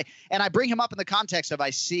Raging Al? I bring him up in the context of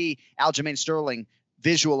I see Aljamain Sterling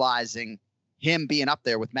visualizing him being up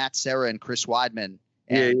there with Matt Serra and Chris Weidman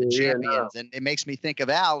and the champions. And it makes me think of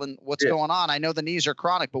Al and what's going on. I know the knees are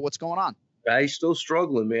chronic, but what's going on? He's still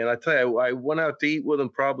struggling, man. I tell you, I went out to eat with him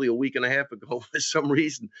probably a week and a half ago for some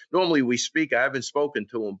reason. Normally we speak. I haven't spoken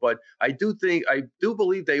to him, but I do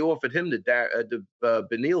believe they offered him the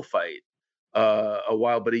Beneil fight a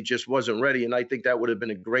while, but he just wasn't ready. And I think that would have been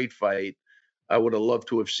a great fight. I would have loved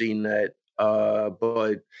to have seen that.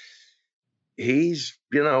 But he's,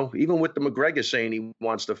 even with the McGregor saying he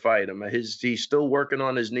wants to fight him, he's still working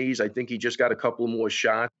on his knees. I think he just got a couple more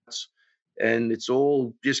shots. And it's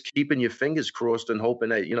all just keeping your fingers crossed and hoping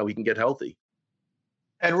that, he can get healthy.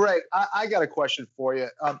 And Ray, I got a question for you.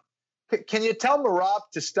 Can you tell Merab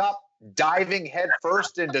to stop diving head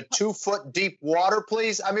first into 2-foot deep water,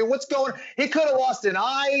 please? I mean, what's going on? He could have lost an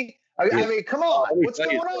eye. I mean, come on. What's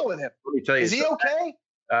going on with him? Let me tell you Is he okay?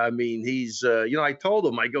 I mean, he's, I told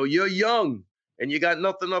him, I go, you're young and you got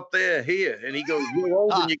nothing up there here. And he goes, you're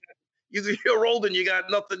old and you're old and you got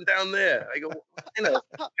nothing down there. I go,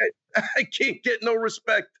 I can't get no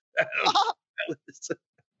respect.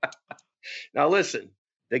 Now, listen,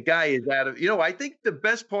 the guy is out of, I think the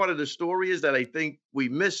best part of the story is that I think we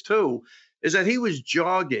missed too, is that he was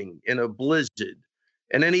jogging in a blizzard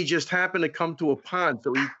and then he just happened to come to a pond.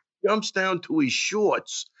 So he jumps down to his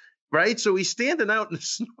shorts, right? So he's standing out in the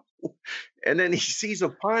snow and then he sees a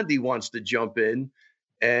pond he wants to jump in.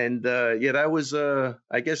 And that was,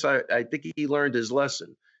 I guess I think he learned his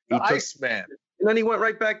lesson. Iceman. And then he went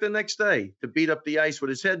right back the next day to beat up the ice with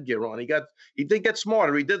his headgear on. He did get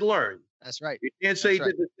smarter. He did learn. That's right. You can't say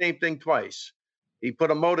did the same thing twice. He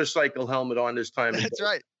put a motorcycle helmet on this time. That's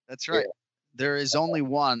right. That's right. Yeah. There is only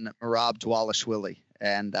one Merab Dvalishvili,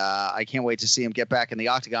 and I can't wait to see him get back in the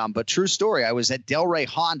octagon. But true story, I was at Delray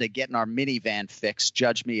Honda getting our minivan fixed.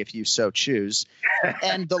 Judge me if you so choose.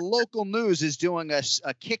 And the local news is doing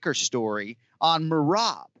a kicker story on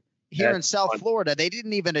Merab here in South Florida. They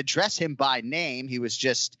didn't even address him by name. He was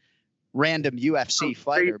just random UFC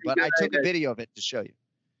fighter. But I took a video of it to show you.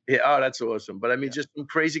 Yeah, oh, that's awesome. But I mean, just some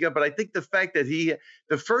crazy guy. But I think the fact that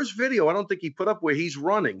the first video, I don't think he put up where he's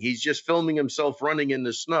running. He's just filming himself running in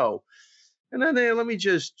the snow. And then let me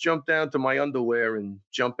just jump down to my underwear and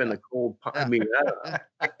jump in a cold. I mean,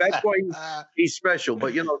 that's why he's special.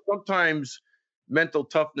 But, sometimes mental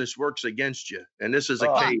toughness works against you. And this is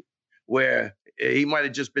a case where he might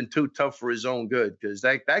have just been too tough for his own good, because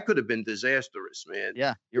that could have been disastrous, man.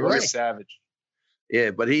 Yeah, you're right. Savage.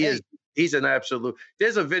 Yeah, but he's an absolute.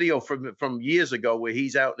 There's a video from years ago where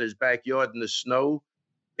he's out in his backyard in the snow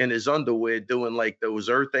in his underwear doing like those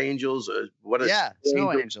earth angels or what?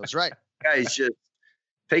 Snow angels, right? Guy's just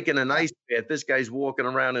taking an ice bath. This guy's walking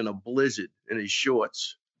around in a blizzard in his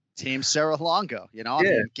shorts. Team Sarah Longo,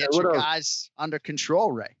 get your guys under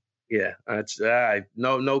control, Ray. Yeah, that's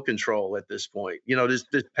no control at this point.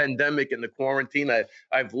 This pandemic and the quarantine,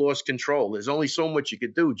 I've lost control. There's only so much you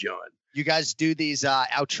could do, John. You guys do these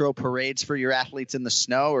outro parades for your athletes in the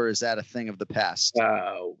snow, or is that a thing of the past?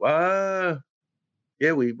 Yeah,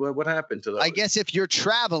 what happened to those? I guess if you're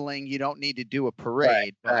traveling, you don't need to do a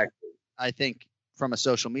parade. Right, exactly. I think from a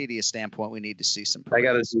social media standpoint, we need to see some parades.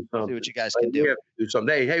 I got to do something. See what you guys can do. We have to do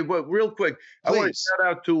something. Hey, well, real quick, please. I want to shout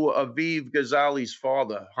out to Aviv Ghazali's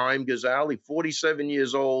father, Haim Ghazali, 47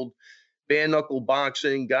 years old, bare knuckle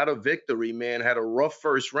boxing, got a victory, man. Had a rough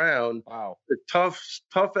first round. Wow. The tough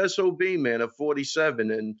SOB, man, at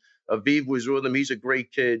 47. And Aviv was with him. He's a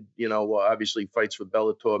great kid. Obviously fights for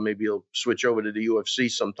Bellator. Maybe he'll switch over to the UFC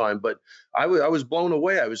sometime. But I was blown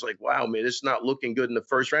away. I was like, wow, man, it's not looking good in the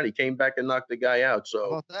first round. He came back and knocked the guy out. So how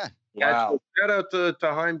about that? Wow. Shout out to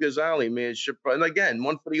Haim Ghazali, man. And again,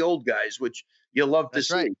 one for the old guys, which you love to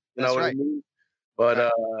see. Right. You know what I mean?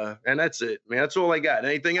 But and that's it, man. That's all I got.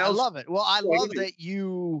 Anything else? I love it. Well, I love that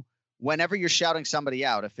you, whenever you're shouting somebody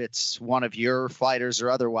out, if it's one of your fighters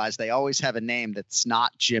or otherwise, they always have a name that's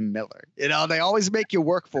not Jim Miller. They always make you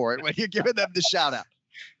work for it when you're giving them the shout out.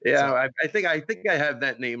 Yeah, so, I think I have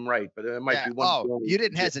that name right, but it might be one. Oh, you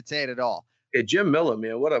didn't hesitate at all. Yeah, Jim Miller,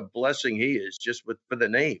 man, what a blessing he is just for the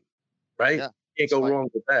name, right? Yeah. Can't go wrong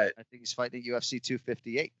with that. I think he's fighting at UFC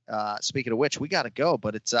 258. Speaking of which, we got to go,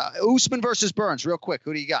 but it's Usman versus Burns. Real quick,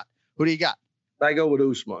 who do you got? I go with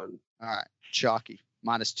Usman. All right, chalky.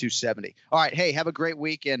 Minus 270. All right. Hey, have a great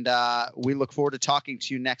week, and we look forward to talking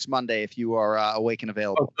to you next Monday if you are awake and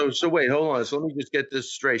available. So wait, hold on. So let me just get this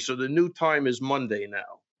straight. So the new time is Monday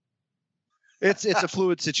now. It's a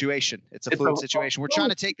fluid situation. It's a fluid situation. We're trying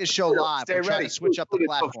to take this show live. We're trying to switch up the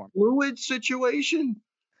platform. A fluid situation?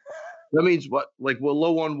 That means what? Like we're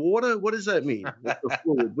low on water? What does that mean?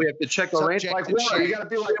 Fluid? We have to check our Subject like to water. change. You got to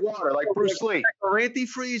be like water, like Bruce Lee. Our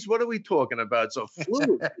antifreeze? What are we talking about? It's a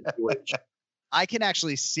fluid situation. I can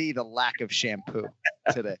actually see the lack of shampoo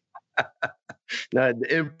today. No,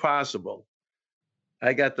 impossible.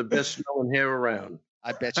 I got the best smelling hair around.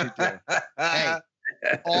 I bet you do. Hey,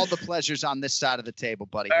 all the pleasures on this side of the table,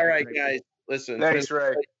 buddy. All right, guys. Listen. Thanks,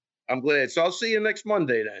 Ray. I'm glad. So I'll see you next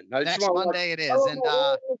Monday then. Next Monday it is. And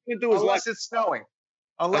unless it's snowing.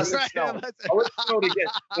 Unless it's snowing. I'll let you know to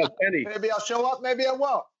get Kenny. Maybe I'll show up. Maybe I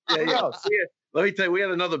won't. Yeah. Let me tell you, we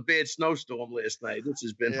had another bad snowstorm last night. This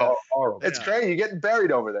has been horrible. It's crazy. You're getting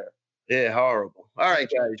buried over there. Yeah, horrible. All right,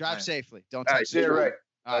 guys. Drive safely. Don't touch. touch See you, Ray.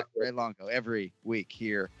 All right, Ray Longo, every week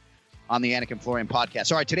here on the Anik and Florian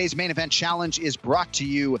podcast. All right, today's main event challenge is brought to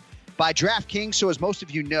you by DraftKings. So as most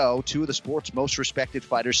of you know, two of the sport's most respected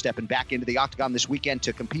fighters stepping back into the octagon this weekend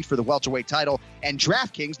to compete for the welterweight title. And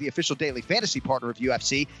DraftKings, the official daily fantasy partner of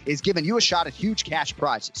UFC, is giving you a shot at huge cash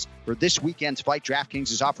prizes. For this weekend's fight,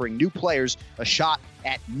 DraftKings is offering new players a shot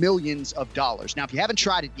at millions of dollars. Now, if you haven't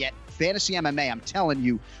tried it yet, Fantasy MMA, I'm telling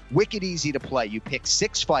you, wicked easy to play. You pick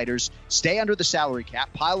 6 fighters, stay under the salary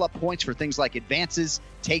cap, pile up points for things like advances,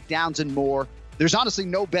 takedowns, and more. There's honestly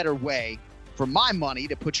no better way for my money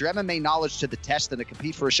to put your MMA knowledge to the test than to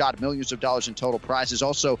compete for a shot at millions of dollars in total prizes.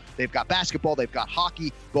 Also, they've got basketball, they've got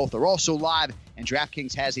hockey. Both are also live, and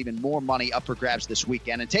DraftKings has even more money up for grabs this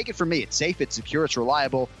weekend. And take it from me, it's safe, it's secure, it's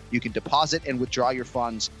reliable. You can deposit and withdraw your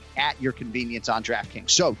funds at your convenience on DraftKings.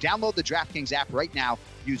 So download the DraftKings app right now.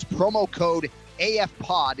 Use promo code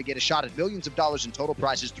AFPOD to get a shot at millions of dollars in total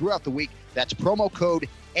prizes throughout the week. That's promo code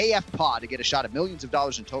AFPOD to get a shot at millions of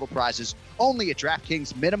dollars in total prizes only at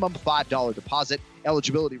DraftKings. Minimum $5 deposit.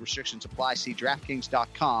 Eligibility restrictions apply. See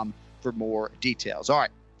DraftKings.com for more details. All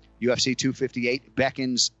right, UFC 258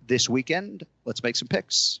 beckons this weekend. Let's make some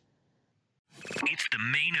picks. It's the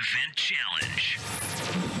main event challenge.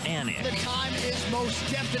 Anik. The time is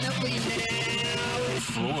most definitely now.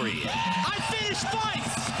 Florian. I finished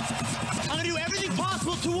fights. I'm going to do everything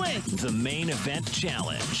possible to win. The main event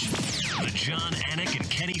challenge. The John Anik and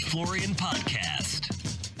Kenny Florian podcast.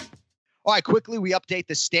 All right, quickly, we update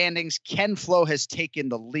the standings. Ken Flo has taken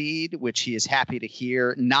the lead, which he is happy to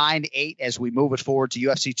hear. 9-8 as we move it forward to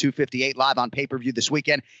UFC 258 live on pay-per-view this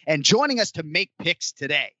weekend. And joining us to make picks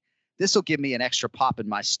today, this will give me an extra pop in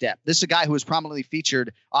my step. This is a guy who was prominently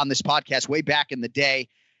featured on this podcast way back in the day.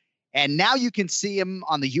 And now you can see him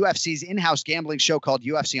on the UFC's in-house gambling show called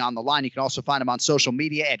UFC On the Line. You can also find him on social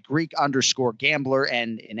media at Greek_gambler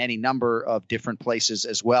and in any number of different places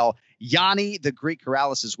as well. Gianni, the Greek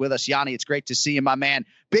Corrales, is with us. Gianni, it's great to see you, my man.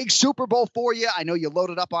 Big Super Bowl for you. I know you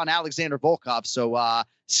loaded up on Alexander Volkov, so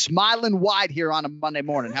smiling wide here on a Monday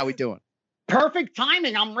morning. How we doing? Perfect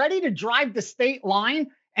timing. I'm ready to drive the state line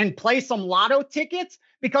and play some lotto tickets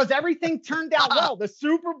because everything turned out well. The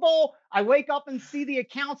Super Bowl, I wake up and see the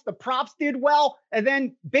accounts, the props did well, and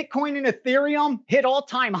then Bitcoin and Ethereum hit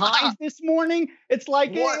all-time highs this morning. It's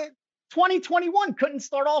like 2021 couldn't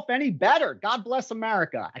start off any better. God bless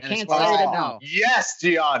America. I can't say it enough. Yes,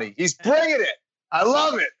 Gianni. He's bringing it. I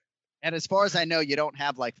love it. And as far as I know, you don't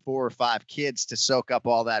have like 4 or 5 kids to soak up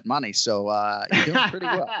all that money. So you're doing pretty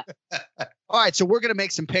well. All right. So we're going to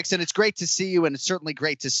make some picks, and it's great to see you. And it's certainly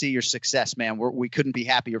great to see your success, man. We couldn't be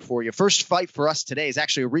happier for you. First fight for us today is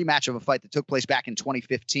actually a rematch of a fight that took place back in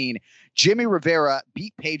 2015. Jimmy Rivera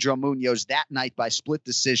beat Pedro Munoz that night by split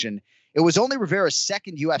decision. It was only Rivera's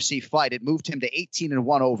second UFC fight. It moved him to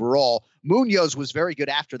 18-1 overall. Munoz was very good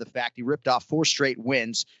after the fact. He ripped off 4 straight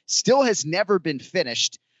wins. Still has never been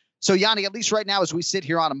finished. So, Gianni, at least right now as we sit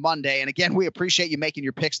here on a Monday, and again, we appreciate you making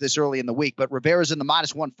your picks this early in the week, but Rivera's in the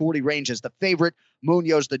 -140 range as the favorite.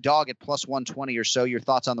 Munoz, the dog, at +120 or so. Your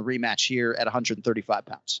thoughts on the rematch here at 135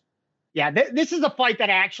 pounds? Yeah, this is a fight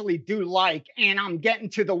that I actually do like, and I'm getting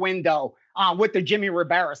to the window with the Jimmy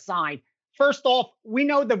Rivera side. First off, we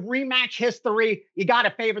know the rematch history. You got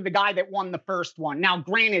to favor the guy that won the first one. Now,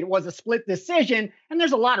 granted, it was a split decision, and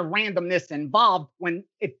there's a lot of randomness involved when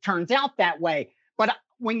it turns out that way. But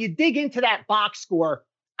when you dig into that box score,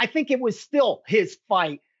 I think it was still his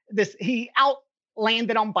fight. He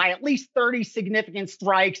outlanded him by at least 30 significant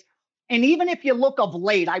strikes. And even if you look of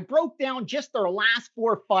late, I broke down just their last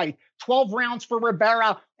 4 fights, 12 rounds for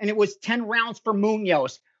Rivera, and it was 10 rounds for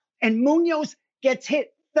Munoz. And Munoz gets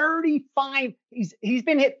hit 35. He's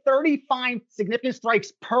been hit 35 significant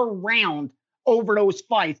strikes per round over those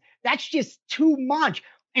fights. That's just too much.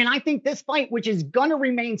 And I think this fight, which is going to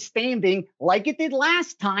remain standing like it did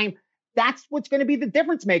last time, that's what's going to be the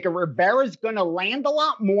difference maker. Rivera's going to land a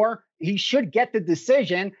lot more. He should get the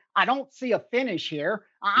decision. I don't see a finish here.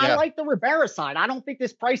 I like the Rivera side. I don't think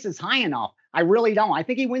this price is high enough. I really don't. I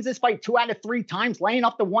think he wins this fight 2 out of 3 times, laying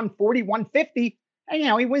up to 140, 150.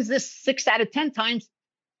 And, he wins this 6 out of 10 times.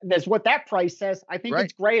 That's what that price says. I think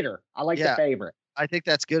it's greater. I like the favorite. I think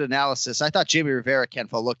that's good analysis. I thought Jimmy Rivera,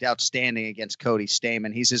 Kenfo, looked outstanding against Cody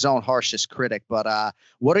Stamann. He's his own harshest critic. But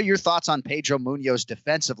what are your thoughts on Pedro Munoz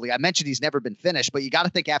defensively? I mentioned he's never been finished, but you got to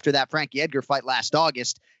think after that Frankie Edgar fight last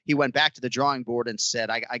August, he went back to the drawing board and said,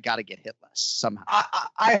 I got to get hit less somehow.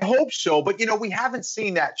 I hope so. But, we haven't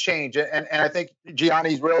seen that change. And I think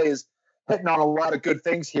Gianni really is hitting on a lot of good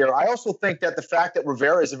things here. I also think that the fact that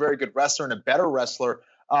Rivera is a very good wrestler and a better wrestler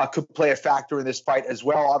could play a factor in this fight as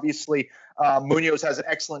well. Obviously, Munoz has an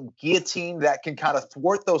excellent guillotine that can kind of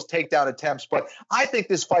thwart those takedown attempts. But I think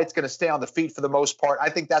this fight's going to stay on the feet for the most part. I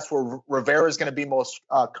think that's where Rivera is going to be most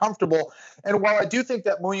comfortable. And while I do think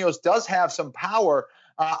that Munoz does have some power,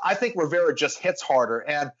 I think Rivera just hits harder.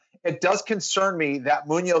 And it does concern me that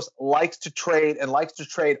Munoz likes to trade and likes to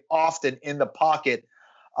trade often in the pocket.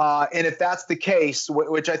 And if that's the case,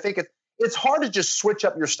 which I think it's hard to just switch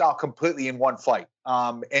up your style completely in one fight.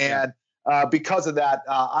 Because of that,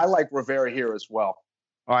 I like Rivera here as well.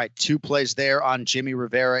 All right, 2 plays there on Jimmy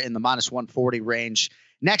Rivera in the -140 range.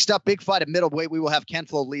 Next up, big fight at middleweight. We will have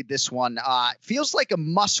Kenflo lead this one. Feels like a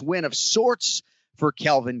must-win of sorts for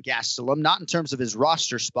Kelvin Gastelum, not in terms of his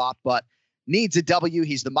roster spot, but needs a W.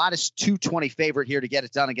 He's the -220 favorite here to get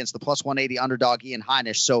it done against the +180 underdog Ian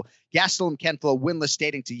Heinisch. So Gastelum Kenflo winless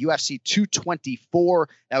dating to UFC 224.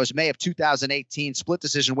 That was May of 2018. Split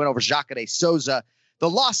decision win over Jacare Souza. The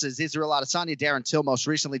losses, Israel Adesanya, Darren Till, most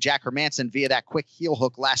recently Jack Hermanson via that quick heel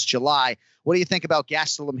hook last July. What do you think about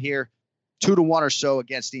Gastelum here? 2-1 or so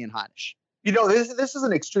against Ian Heinisch. This is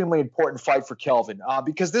an extremely important fight for Kelvin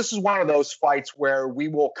because this is one of those fights where we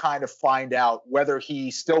will kind of find out whether he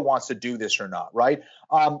still wants to do this or not, right?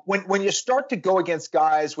 When you start to go against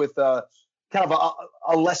guys with kind of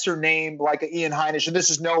a lesser name like Ian Heinisch, and this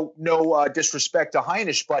is no disrespect to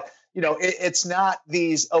Heinisch, but it's not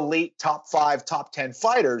these elite top 5, top 10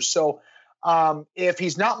 fighters. So if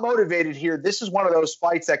he's not motivated here, this is one of those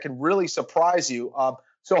fights that can really surprise you.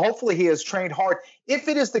 So hopefully he has trained hard. If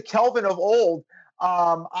it is the Kelvin of old,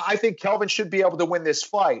 I think Kelvin should be able to win this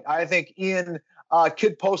fight. I think Ian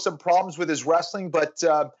could pose some problems with his wrestling, but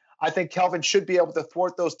I think Kelvin should be able to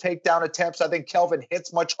thwart those takedown attempts. I think Kelvin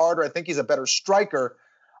hits much harder. I think he's a better striker.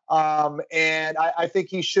 And I think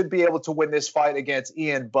he should be able to win this fight against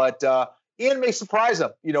Ian. But Ian may surprise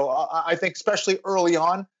him, I think especially early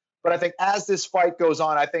on. But I think as this fight goes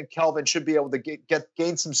on, I think Kelvin should be able to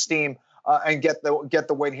gain some steam and get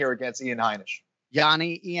the win here against Ian Heinisch.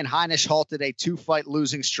 Gianni, Ian Heinisch halted a 2-fight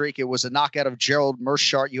losing streak. It was a knockout of Gerald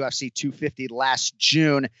Meerschaert, UFC 250 last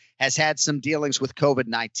June. Has had some dealings with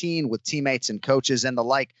COVID-19, with teammates and coaches and the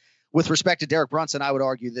like. With respect to Derek Brunson, I would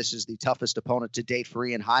argue this is the toughest opponent to date for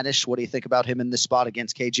Ian Heinisch. What do you think about him in this spot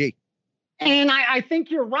against KG? And I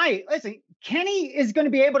think you're right. Listen, Kenny is going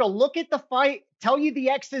to be able to look at the fight, tell you the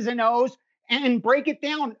X's and O's, and break it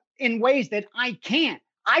down in ways that I can't.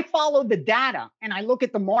 I follow the data and I look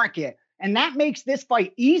at the market, and that makes this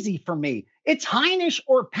fight easy for me. It's Heinisch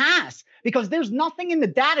or pass because there's nothing in the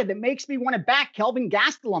data that makes me want to back Kelvin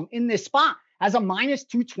Gastelum in this spot as a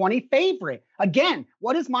 -220 favorite. Again,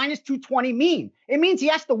 what does -220 mean? It means he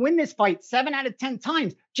has to win this fight 7 out of 10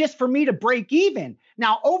 times just for me to break even.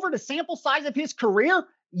 Now, over the sample size of his career,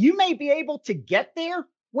 you may be able to get there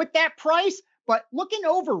with that price, but looking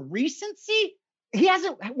over recency, he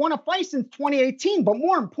hasn't won a fight since 2018. But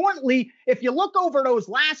more importantly, if you look over those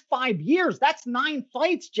last 5 years, that's 9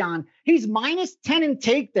 fights, John. He's -10 in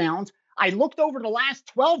takedowns. I looked over the last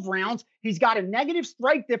 12 rounds. He's got a negative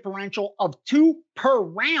strike differential of 2 per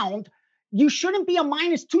round. You shouldn't be a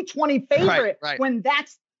 -220 favorite when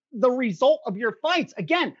that's the result of your fights.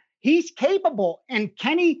 Again, he's capable, and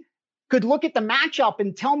Kenny could look at the matchup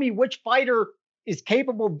and tell me which fighter is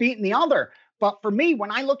capable of beating the other. But for me,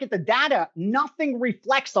 when I look at the data, nothing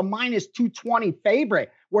reflects a -220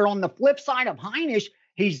 favorite. Where on the flip side of Heinisch,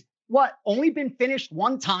 he's only been finished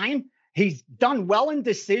 1 time. He's done well in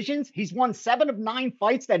decisions. He's won 7 of 9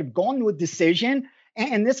 fights that have gone to a decision.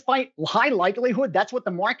 And this fight, high likelihood, that's what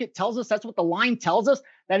the market tells us. That's what the line tells us,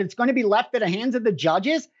 that it's going to be left at the hands of the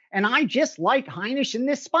judges. And I just like Heinisch in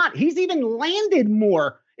this spot. He's even landed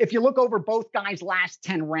more. If you look over both guys' last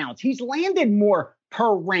 10 rounds, he's landed more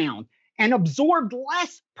per round and absorbed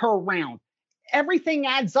less per round. Everything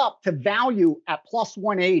adds up to value at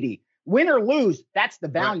 +180. Win or lose, that's the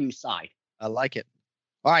value side. I like it.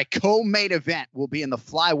 All right, co-main event will be in the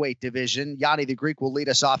flyweight division. Gianni the Greek will lead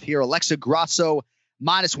us off here. Alexa Grasso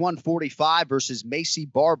minus 145 versus Macy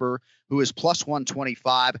Barber, who is plus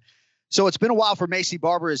 125. So it's been a while for Macy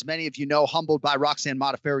Barber, as many of you know, humbled by Roxanne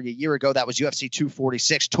Modafferi a year ago. That was UFC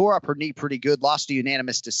 246. Tore up her knee pretty good, lost a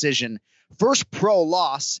unanimous decision. First pro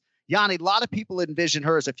loss. Gianni, a lot of people envision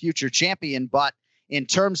her as a future champion, but in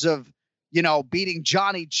terms of, beating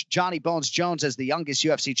Johnny Bones Jones as the youngest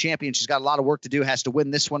UFC champion, she's got a lot of work to do, has to win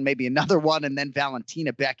this one, maybe another one, and then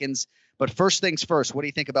Valentina beckons. But first things first, what do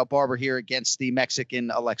you think about Barber here against the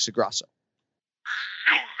Mexican Alexa Grasso?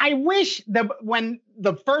 I wish when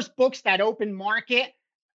the first books that open market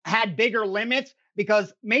had bigger limits,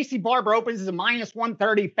 because Macy Barber opens as a minus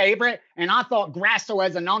 130 favorite, and I thought Grasso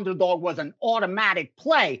as an underdog was an automatic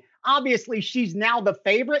play. Obviously, she's now the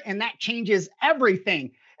favorite, and that changes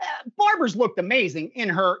everything. Barber's looked amazing in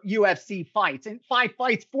her UFC fights. In 5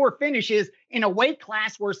 fights, 4 finishes in a weight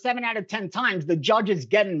class where 7 out of 10 times the judges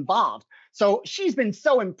get involved. So she's been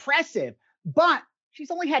so impressive, but she's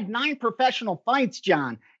only had 9 professional fights,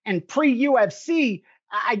 John. And pre-UFC,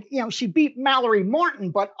 she beat Mallory Martin,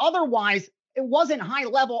 but otherwise it wasn't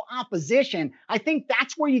high-level opposition. I think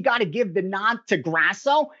that's where you got to give the nod to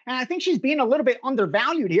Grasso. And I think she's being a little bit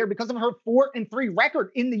undervalued here because of her 4-3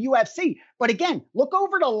 record in the UFC. But again, look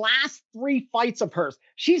over the last 3 fights of hers.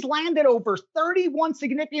 She's landed over 31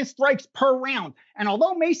 significant strikes per round. And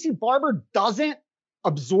although Macy Barber doesn't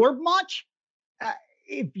absorb much,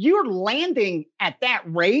 if you're landing at that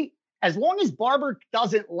rate, as long as Barber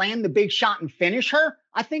doesn't land the big shot and finish her,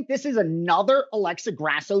 I think this is another Alexa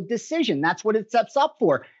Grasso decision. That's what it sets up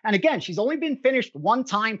for. And again, she's only been finished 1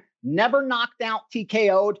 time, never knocked out,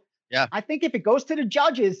 TKO'd. Yeah. I think if it goes to the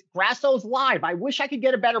judges, Grasso's live. I wish I could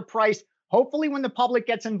get a better price. Hopefully when the public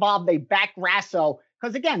gets involved, they back Grasso.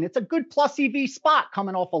 Because again, it's a good plus EV spot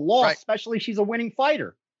coming off a loss, right. Especially she's a winning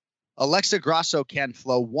fighter. Alexa Grasso, Ken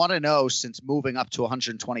Flo, 1-0 since moving up to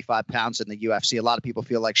 125 pounds in the UFC. A lot of people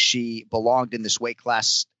feel like she belonged in this weight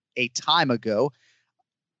class a time ago.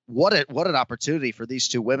 What an opportunity for these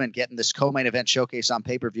 2 women getting this co-main event showcase on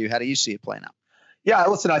pay-per-view. How do you see it playing out? Yeah,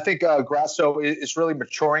 listen, I think Grasso is really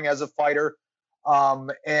maturing as a fighter.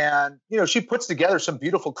 And, she puts together some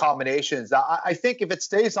beautiful combinations. I think if it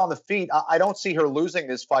stays on the feet, I don't see her losing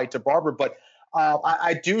this fight to Barber, but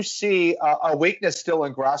I do see a weakness still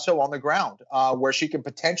in Grasso on the ground, where she can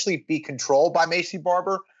potentially be controlled by Macy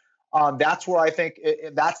Barber. That's where I think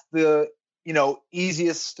that's the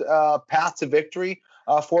easiest path to victory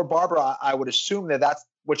for Barber. I would assume that's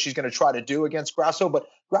what she's going to try to do against Grasso. But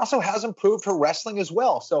Grasso has improved her wrestling as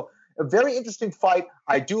well. So a very interesting fight.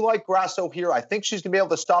 I do like Grasso here. I think she's going to be able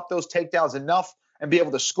to stop those takedowns enough and be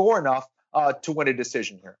able to score enough to win a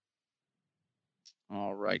decision here.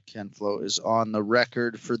 All right, Ken Flo is on the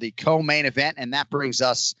record for the co-main event, and that brings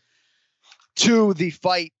us to the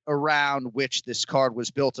fight around which this card was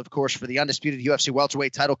built, of course, for the undisputed UFC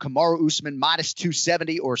welterweight title. Kamaru Usman minus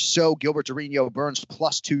 270 or so. Gilbert Durinho Burns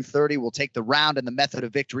plus 230. We'll take the round and the method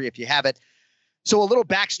of victory if you have it. So a little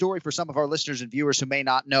backstory for some of our listeners and viewers who may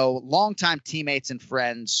not know. Longtime teammates and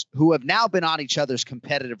friends who have now been on each other's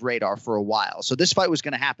competitive radar for a while. So this fight was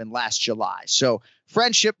going to happen last July. So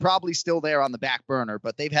friendship probably still there on the back burner,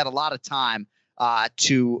 but they've had a lot of time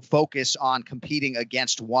to focus on competing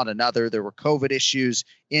against one another. There were COVID issues,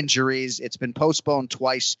 injuries. It's been postponed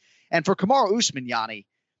twice. And for Kamaru Usman, Gianni,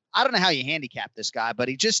 I don't know how you handicap this guy, but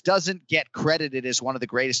he just doesn't get credited as one of the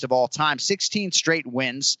greatest of all time. 16 straight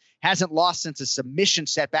wins, hasn't lost since a submission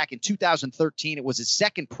setback in 2013. It was his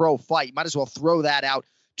second pro fight. Might as well throw that out.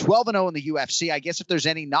 12-0 in the UFC. I guess if there's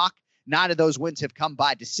any knock, 9 of those wins have come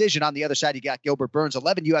by decision. On the other side, you got Gilbert Burns,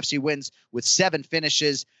 11 UFC wins with 7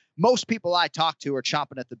 finishes. Most people I talk to are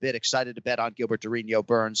chomping at the bit, excited to bet on Gilbert Durinho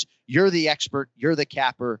Burns. You're the expert. You're the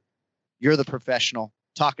capper. You're the professional.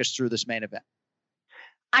 Talk us through this main event.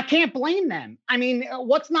 I can't blame them. I mean,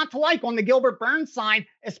 what's not to like on the Gilbert Burns side,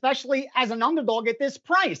 especially as an underdog at this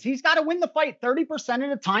price? He's got to win the fight 30% of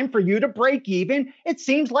the time for you to break even. It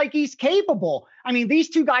seems like he's capable. I mean, these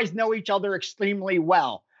 2 guys know each other extremely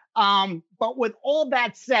well. But with all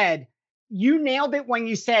that said, you nailed it when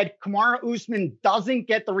you said Kamaru Usman doesn't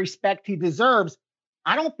get the respect he deserves.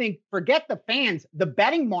 I don't think, forget the fans, the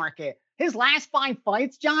betting market, his last 5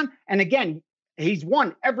 fights, John, and again, he's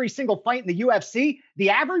won every single fight in the UFC.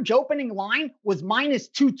 The average opening line was minus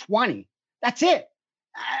 220. That's it.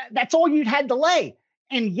 That's all you'd had to lay.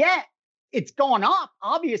 And yet it's gone up,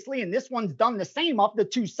 obviously, and this one's done the same, up to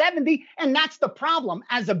 270. And that's the problem.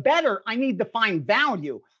 As a bettor, I need to find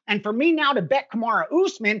value. And for me now to bet Kamaru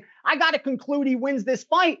Usman, I got to conclude he wins this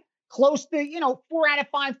fight close to, 4 out of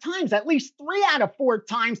 5 times, at least 3 out of 4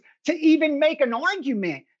 times to even make an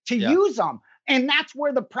argument to use them. And that's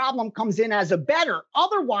where the problem comes in as a bettor.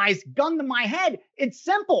 Otherwise, gun to my head, it's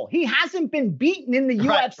simple. He hasn't been beaten in the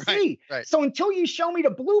UFC. Right. So until you show me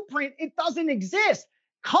the blueprint, it doesn't exist.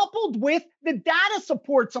 Coupled with the data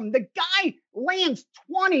supports him. The guy lands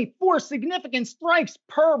 24 significant strikes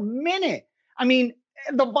per minute. I mean,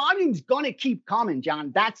 the volume's going to keep coming,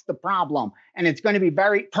 John. That's the problem. And it's going to be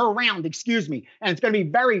per round, excuse me. And it's going to be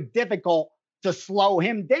very difficult to slow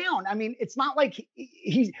him down. I mean, it's not like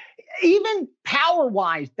he's even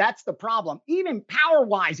power-wise, that's the problem. Even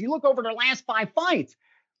power-wise, you look over their last 5 fights,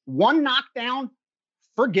 1 knockdown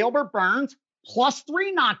for Gilbert Burns, plus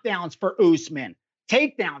 3 knockdowns for Usman.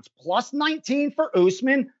 Takedowns, plus 19 for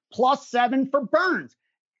Usman, plus 7 for Burns.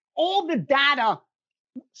 All the data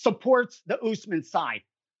supports the Usman side.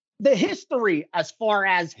 The history, as far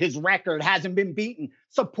as his record hasn't been beaten,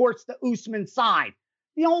 supports the Usman side.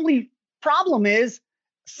 The only problem is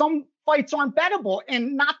some fights aren't bettable,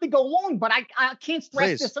 and not to go long, but I can't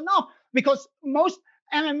stress this enough, because most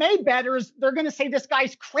MMA bettors, they're going to say this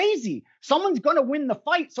guy's crazy. Someone's going to win the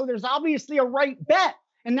fight, so there's obviously a right bet.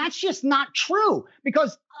 And that's just not true,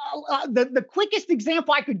 because the quickest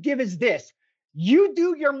example I could give is this. You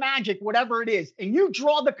do your magic, whatever it is, and you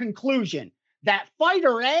draw the conclusion that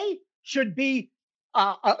fighter A should win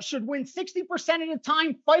 60% of the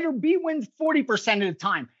time, fighter B wins 40% of the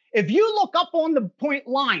time. If you look up on the point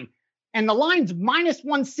line and the line's minus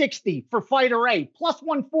 160 for fighter A, plus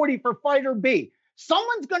 140 for fighter B,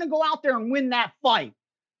 someone's going to go out there and win that fight.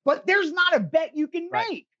 But there's not a bet you can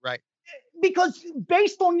make. Right. Because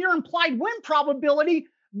based on your implied win probability,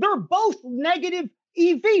 they're both negative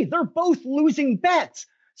EV. They're both losing bets.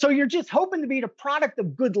 So you're just hoping to be the product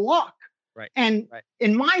of good luck. Right. And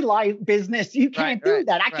in my life business, you can't do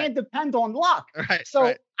that. I can't depend on luck.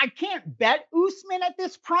 So I can't bet Usman at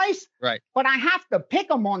this price. Right. But I have to pick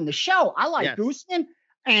him on the show. I like Usman,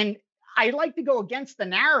 and I like to go against the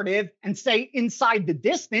narrative and say inside the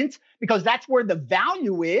distance, because that's where the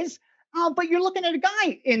value is. But you're looking at a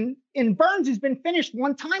guy in Burns who's been finished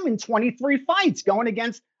 1 time in 23 fights going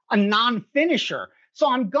against a non-finisher. So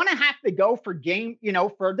I'm going to have to go for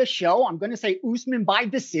for the show. I'm going to say Usman by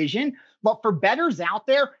decision. But for bettors out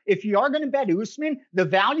there, if you are going to bet Usman, the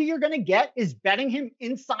value you're going to get is betting him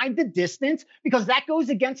inside the distance, because that goes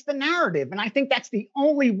against the narrative. And I think that's the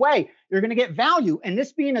only way you're going to get value. And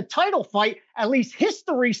this being a title fight, at least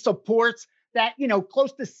history supports that,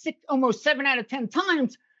 close to almost 7 out of 10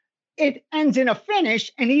 times, it ends in a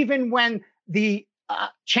finish. And even when the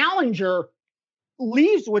challenger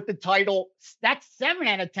leaves with the title, that's 7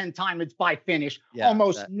 out of 10 times it's by finish,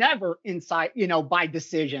 almost never inside, by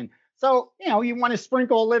decision. So, you want to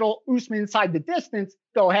sprinkle a little Usman inside the distance,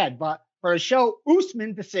 go ahead. But for a show,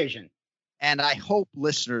 Usman decision. And I hope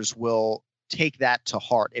listeners will take that to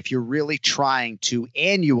heart. If you're really trying to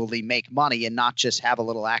annually make money and not just have a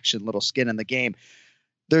little action, little skin in the game,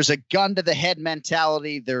 there's a gun to the head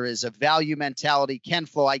mentality. There is a value mentality. Ken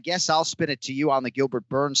Flo, I guess I'll spin it to you on the Gilbert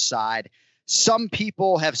Burns side. Some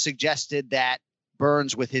people have suggested that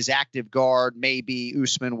Burns, with his active guard, maybe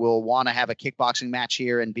Usman will want to have a kickboxing match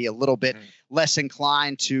here and be a little bit less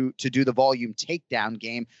inclined to do the volume takedown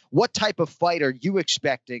game. What type of fight are you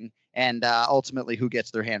expecting, and ultimately who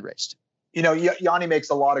gets their hand raised? Gianni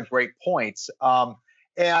makes a lot of great points.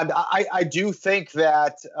 And I do think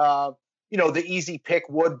that, the easy pick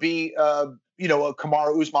would be, a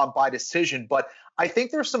Kamaru Usman by decision. But I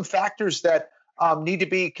think there's some factors that need to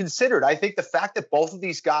be considered. I think the fact that both of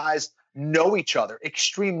these guys know each other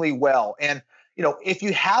extremely well. And, if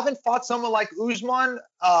you haven't fought someone like Usman,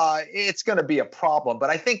 it's going to be a problem. But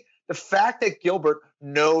I think the fact that Gilbert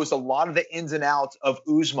knows a lot of the ins and outs of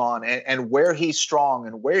Usman and where he's strong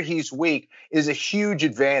and where he's weak is a huge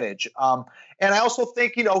advantage. And I also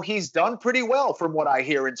think, he's done pretty well from what I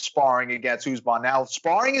hear in sparring against Usman. Now,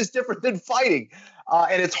 sparring is different than fighting.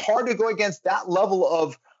 And it's hard to go against that level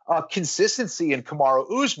of consistency in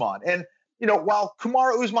Kamaru Usman. And, while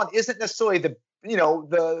Kamaru Usman isn't necessarily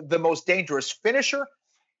the most dangerous finisher,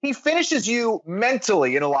 he finishes you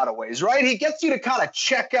mentally in a lot of ways, right? He gets you to kind of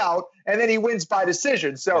check out, and then he wins by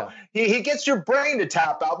decision. So he gets your brain to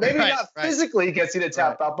tap out. Maybe not physically he gets you to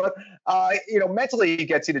tap out, but, mentally he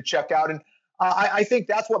gets you to check out. And I think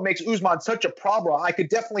that's what makes Usman such a problem. I could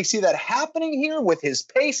definitely see that happening here with his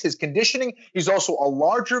pace, his conditioning. He's also a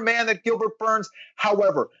larger man than Gilbert Burns.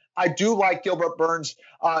 However, I do like Gilbert Burns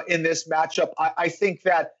in this matchup. I think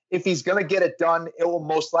that if he's going to get it done, it will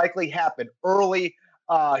most likely happen early.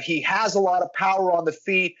 He has a lot of power on the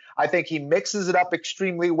feet. I think he mixes it up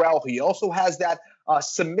extremely well. He also has that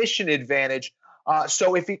submission advantage.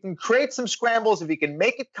 So if he can create some scrambles, if he can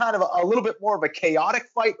make it kind of a little bit more of a chaotic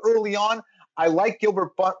fight early on, I like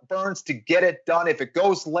Gilbert Burns to get it done. If it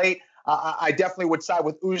goes late, I definitely would side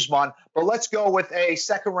with Usman. But let's go with a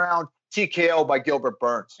second round TKO by Gilbert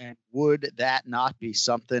Burns. And would that not be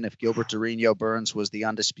something if Gilbert Durinho Burns was the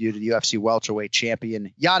undisputed UFC welterweight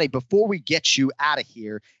champion? Gianni, before we get you out of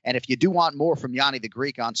here, and if you do want more from Gianni the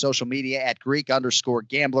Greek on social media at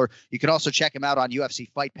Greek_Gambler, you can also check him out on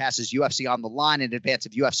UFC Fight Pass's UFC on the Line in advance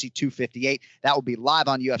of UFC 258. That will be live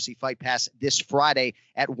on UFC Fight Pass this Friday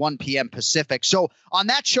at 1 p.m. Pacific. So on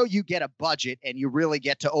that show, you get a budget and you really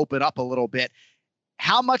get to open up a little bit.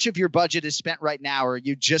 How much of your budget is spent right now, or are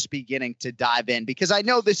you just beginning to dive in? Because I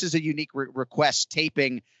know this is a unique request,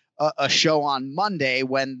 taping a show on Monday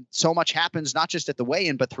when so much happens, not just at the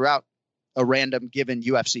weigh-in, but throughout a random given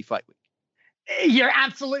UFC fight week. You're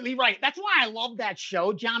absolutely right. That's why I love that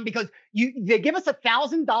show, John, because they give us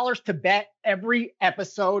 $1,000 to bet every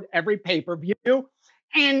episode, every pay-per-view.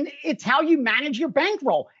 And it's how you manage your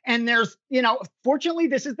bankroll. And there's, fortunately,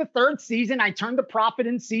 this is the third season. I turned the profit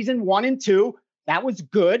in season 1 and 2. That was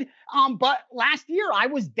good. But last year I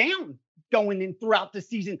was down going in throughout the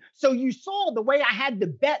season. So you saw the way I had to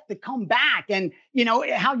bet to come back, and,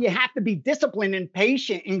 how you have to be disciplined and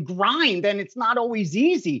patient and grind. And it's not always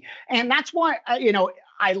easy. And that's why,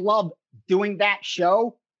 I love doing that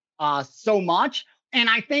show so much. And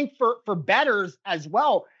I think for bettors as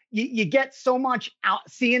well, you get so much out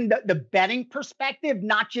seeing the betting perspective,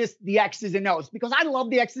 not just the X's and O's, because I love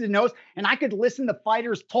the X's and O's and I could listen to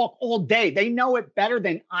fighters talk all day. They know it better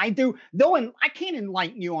than I do. Though I can't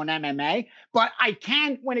enlighten you on MMA, but I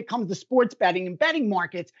can when it comes to sports betting and betting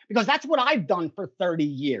markets, because that's what I've done for 30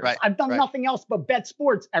 years. Right, I've done nothing else but bet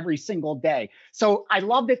sports every single day. So I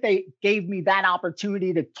love that they gave me that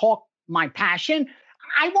opportunity to talk my passion.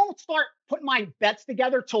 I won't start putting my bets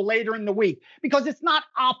together till later in the week because it's not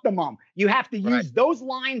optimum. You have to use those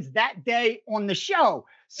lines that day on the show.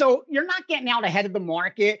 So you're not getting out ahead of the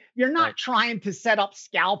market. You're not trying to set up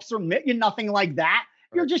scalps or nothing like that.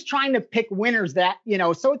 You're just trying to pick winners that,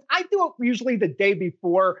 so I do it usually the day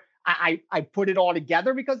before I put it all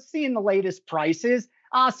together because seeing the latest prices.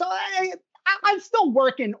 So I'm still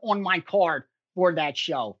working on my card for that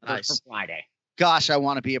show for Friday. Gosh, I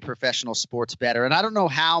want to be a professional sports bettor. And I don't know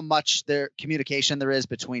how much communication there is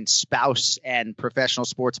between spouse and professional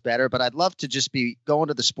sports bettor, but I'd love to just be going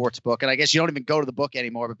to the sports book. And I guess you don't even go to the book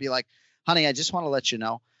anymore, but be like, honey, I just want to let you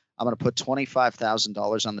know, I'm going to put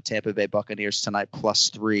 $25,000 on the Tampa Bay Buccaneers tonight, plus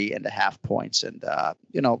 3.5 points. And,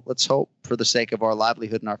 let's hope for the sake of our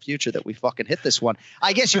livelihood and our future that we fucking hit this one.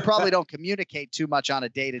 I guess you probably don't communicate too much on a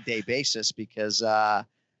day-to-day basis because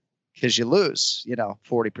you lose,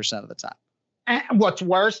 40% of the time. And what's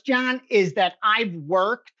worse, John, is that I've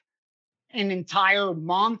worked an entire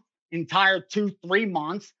month, 2-3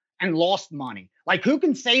 months, and lost money. Like, who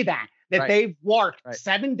can say that they've worked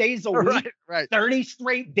 7 days a week, 30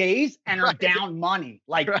 straight days, and are down money,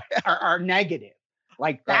 like are negative.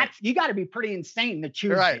 Like that's, you got to be pretty insane to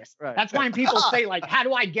choose this. That's why when people say, like, how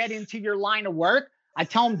do I get into your line of work? I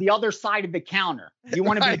tell them the other side of the counter. You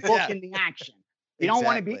want to be booking the action. You don't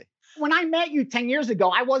want to be. When I met you 10 years ago,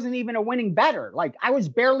 I wasn't even a winning bettor. Like, I was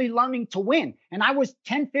barely learning to win. And I was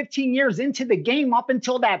 10, 15 years into the game up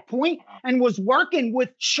until that point and was working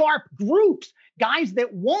with sharp groups, guys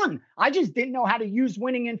that won. I just didn't know how to use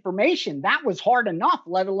winning information. That was hard enough,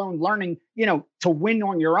 let alone learning, to win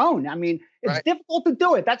on your own. I mean, it's difficult to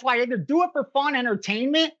do it. That's why I either do it for fun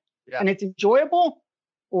entertainment and it's enjoyable,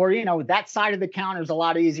 or, that side of the counter is a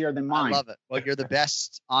lot easier than mine. I love it. Well, you're the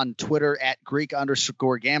best on Twitter at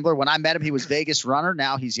Greek_Gambler. When I met him, he was Vegas runner.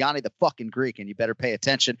 Now he's Gianni the fucking Greek, and you better pay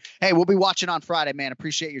attention. Hey, we'll be watching on Friday, man.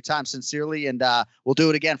 Appreciate your time sincerely, and we'll do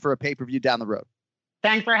it again for a pay-per-view down the road.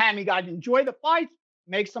 Thanks for having me, guys. Enjoy the fights.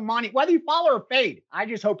 Make some money. Whether you follow or fade, I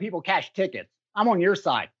just hope people cash tickets. I'm on your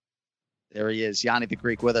side. There he is, Gianni the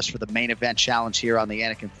Greek, with us for the main event challenge here on the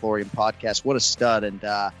Anik and Florian podcast. What a stud,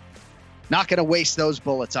 and not going to waste those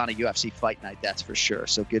bullets on a UFC fight night, that's for sure.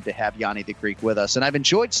 So good to have Gianni the Greek with us. And I've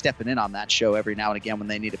enjoyed stepping in on that show every now and again when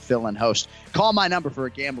they need a fill-in host. Call my number for a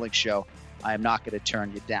gambling show. I am not going to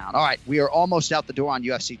turn you down. All right, we are almost out the door on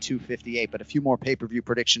UFC 258, but a few more pay-per-view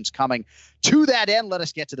predictions coming. To that end, let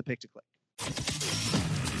us get to the pick to click.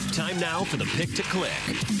 Time now for the pick to click.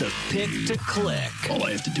 The pick to click. All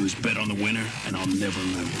I have to do is bet on the winner, and I'll never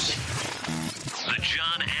lose. The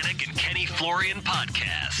John Anik and Kenny Florian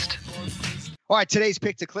podcast. All right, today's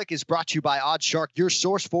Pick to Click is brought to you by OddsShark, your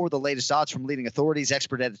source for the latest odds from leading authorities,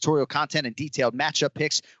 expert editorial content, and detailed matchup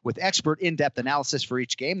picks with expert in-depth analysis for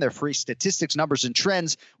each game. Their free statistics, numbers, and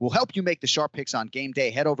trends will help you make the sharp picks on game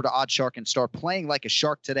day. Head over to OddsShark and start playing like a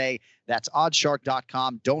shark today. That's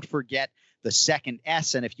oddshark.com. Don't forget the second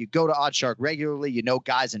S. And if you go to OddsShark regularly, you know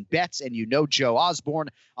Guys and Bets, and you know Joe Osborne.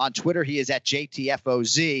 On Twitter, he is at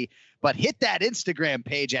JTFOZ. But hit that Instagram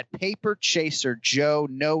page at Paper Chaser Joe,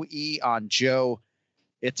 no E on Joe.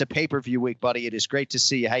 It's a pay-per-view week, buddy. It is great to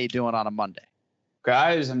see you. How you doing on a Monday?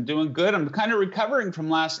 Guys, I'm doing good. I'm kind of recovering from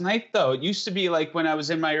last night, though. It used to be like when I was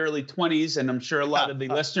in my early 20s, and I'm sure a lot of the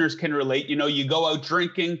listeners can relate. You know, you go out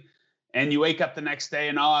drinking, and you wake up the next day,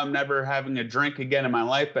 and I'm never having a drink again in my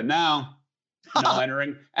life. But now, you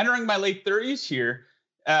know, entering my late 30s here,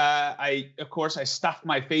 I stuffed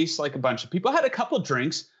my face like a bunch of people. I had a couple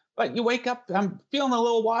drinks. But you wake up, I'm feeling a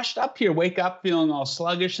little washed up here. Wake up feeling all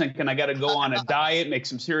sluggish, thinking I got to go on a diet, make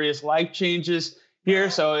some serious life changes here.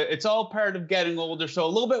 So it's all part of getting older. So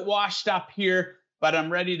a little bit washed up here, but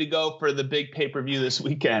I'm ready to go for the big pay-per-view this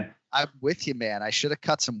weekend. I'm with you, man. I should have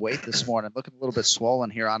cut some weight this morning. Looking a little bit swollen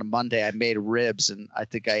here on a Monday. I made ribs, and I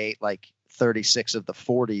think I ate like 36 of the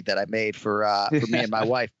 40 that I made for me and my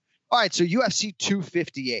wife. All right, so UFC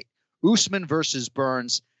 258, Usman versus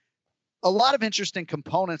Burns. A lot of interesting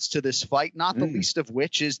components to this fight, not the least of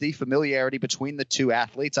which is the familiarity between the two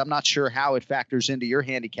athletes. I'm not sure how it factors into your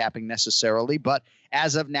handicapping necessarily, but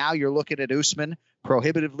as of now, you're looking at Usman,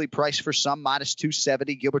 prohibitively priced for some, minus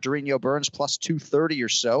 270, Gilbert Durinho Burns plus 230 or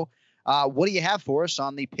so. What do you have for us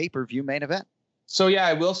on the pay-per-view main event? So, yeah,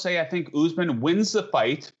 I will say I think Usman wins the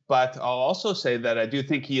fight, but I'll also say that I do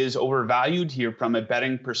think he is overvalued here from a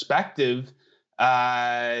betting perspective.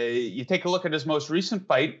 You take a look at his most recent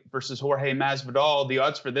fight versus Jorge Masvidal. The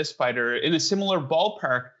odds for this fight are in a similar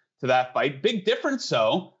ballpark to that fight. Big difference,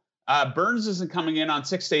 though. Burns isn't coming in on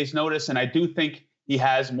 6 days' notice, and I do think he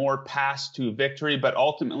has more paths to victory. But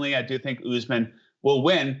ultimately, I do think Usman will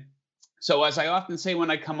win. So as I often say when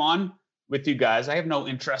I come on with you guys, I have no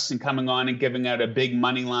interest in coming on and giving out a big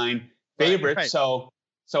money line favorite. Right. So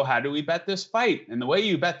how do we bet this fight? And the way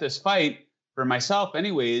you bet this fight, for myself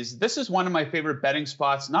anyways, this is one of my favorite betting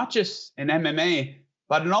spots, not just in MMA,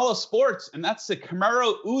 but in all of sports. And that's the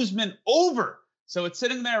Kamaru Usman over. So it's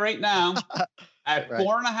sitting there right now at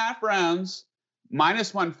 4.5 rounds,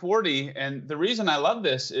 minus 140. And the reason I love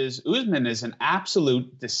this is Usman is an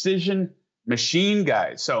absolute decision machine,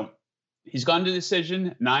 guys. So he's gone to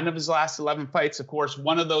decision 9 of his last 11 fights. Of course,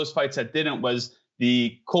 one of those fights that didn't was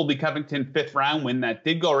the Colby Covington 5th round win that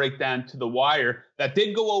did go right down to the wire. That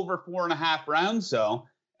did go over 4.5 rounds, though.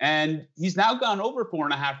 And he's now gone over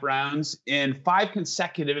 4.5 rounds in 5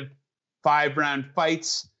 consecutive 5-round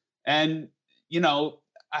fights. And, you know,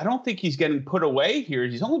 I don't think he's getting put away here.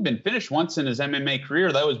 He's only been finished once in his MMA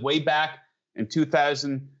career. That was way back in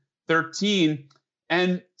 2013.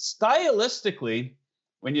 And stylistically,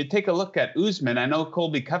 when you take a look at Usman, I know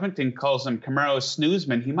Colby Covington calls him Kamaru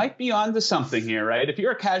Snoozman. He might be onto something here, right? If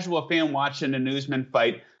you're a casual fan watching an Usman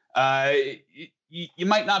fight, you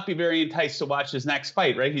might not be very enticed to watch his next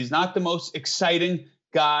fight, right? He's not the most exciting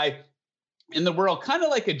guy in the world, kind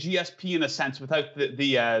of like a GSP in a sense, without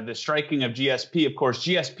the striking of GSP. Of course,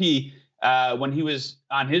 GSP, when he was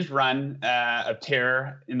on his run of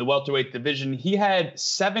terror in the welterweight division, he had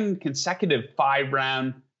 7 consecutive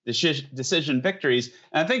 5-round decision victories.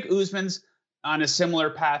 And I think Usman's on a similar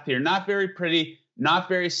path here. Not very pretty, not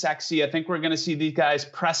very sexy. I think we're going to see these guys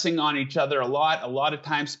pressing on each other a lot of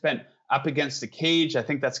time spent up against the cage. I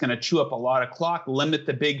think that's going to chew up a lot of clock, limit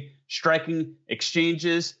the big striking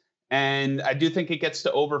exchanges. And I do think it gets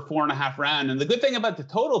to over 4.5 rounds. And the good thing about the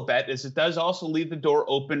total bet is it does also leave the door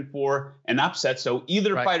open for an upset. So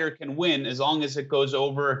either fighter can win as long as it goes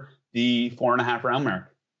over the 4.5 round mark.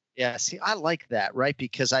 Yeah, see, I like that, right?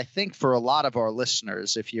 Because I think for a lot of our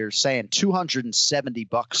listeners, if you're saying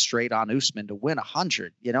 $270 straight on Usman to win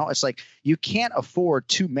 100, you know, it's like you can't afford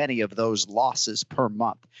too many of those losses per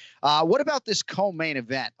month. What about this co-main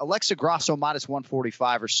event? Alexa Grasso minus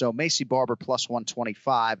 145 or so, Macy Barber plus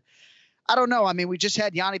 125. I don't know. I mean, we just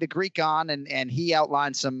had Gianni the Greek on, and he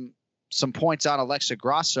outlined some points on Alexa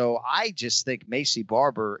Grasso. I just think Macy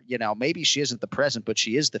Barber, you know, maybe she isn't the present, but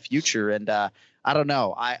she is the future. And I don't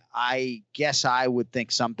know. I guess I would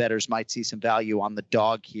think some bettors might see some value on the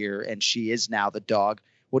dog here, and she is now the dog.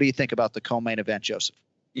 What do you think about the co-main event, Joseph?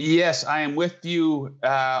 Yes, I am with you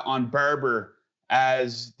on Barber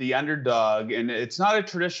as the underdog, and it's not a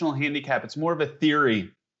traditional handicap. It's more of a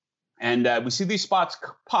theory. And we see these spots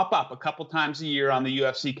pop up a couple times a year on the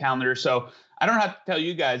UFC calendar. So I don't have to tell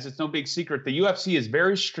you guys, it's no big secret. The UFC is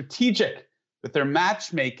very strategic with their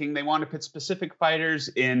matchmaking, they want to put specific fighters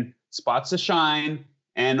in spots to shine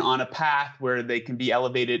and on a path where they can be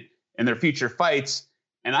elevated in their future fights.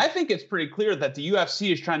 And I think it's pretty clear that the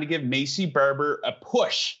UFC is trying to give Maycee Barber a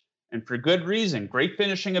push, and for good reason. Great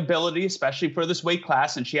finishing ability, especially for this weight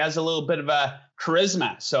class, and she has a little bit of a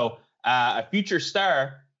charisma. So a future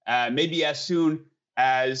star, maybe as soon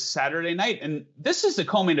as Saturday night. And this is the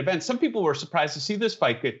co-main event. Some people were surprised to see this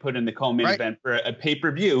fight get put in the co-main event for a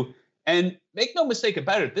pay-per-view. And make no mistake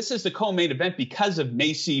about it, this is the co-main event because of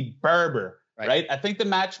Maycee Barber, right? I think the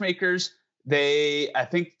matchmakers, I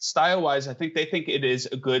think style-wise, I think they think it is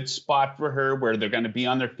a good spot for her where they're going to be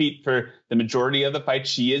on their feet for the majority of the fight.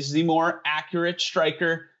 She is the more accurate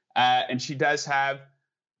striker, and she does have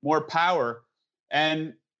more power.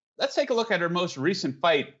 And let's take a look at her most recent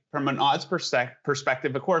fight from an odds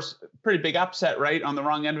perspective. Of course, pretty big upset, right, on the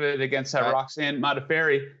wrong end of it against Roxanne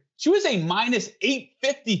Modafferi. She was a minus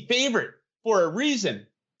 850 favorite for a reason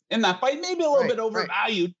in that fight. Maybe a little bit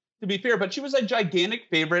overvalued, to be fair, but she was a gigantic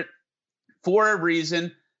favorite for a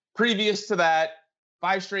reason. Previous to that,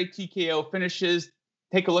 5 straight TKO finishes.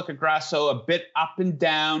 Take a look at Grasso, a bit up and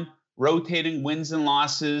down, rotating wins and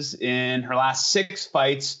losses in her last 6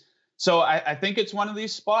 fights. So I think it's one of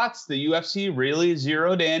these spots the UFC really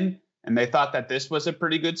zeroed in, and they thought that this was a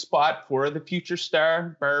pretty good spot for the future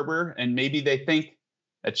star, Barber, and maybe they think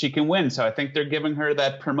that she can win. So I think they're giving her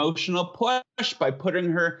that promotional push by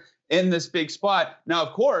putting her in this big spot. Now,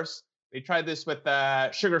 of course, they tried this with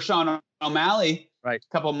Sugar Sean O'Malley a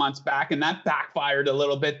couple months back, and that backfired a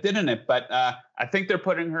little bit, didn't it? But I think they're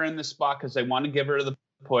putting her in this spot because they want to give her the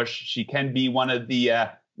push. She can be one of the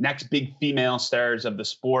next big female stars of the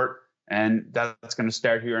sport, and that's going to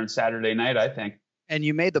start here on Saturday night, I think. And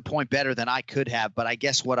you made the point better than I could have, but I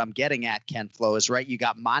guess what I'm getting at, Ken Flo, is right. You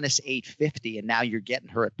got minus 850, and now you're getting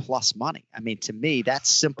her at plus money. I mean, to me, that's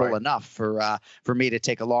simple enough for me to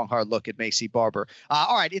take a long, hard look at Maycee Barber.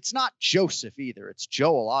 All right, it's not Joseph either. It's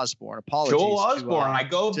Joel Osborne. Apologies. Joel Osborne. I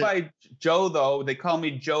go by Joe, though. They call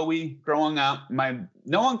me Joey growing up.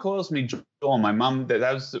 No one calls me Joel. My mom,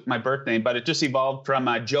 that was my birth name, but it just evolved from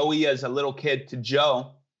Joey as a little kid to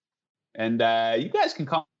Joe. And you guys can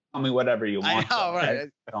call me whatever you want. I know, right?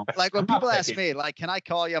 Like when people ask me, like, can I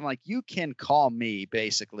call you? I'm like, you can call me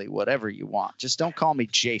basically whatever you want. Just don't call me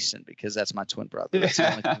Jason because that's my twin brother. That's the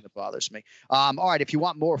only thing that bothers me. All right. If you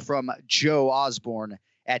want more from Joe Osborne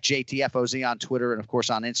at JTFOZ on Twitter and, of course,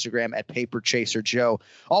 on Instagram at Paper Chaser Joe.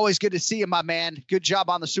 Always good to see you, my man. Good job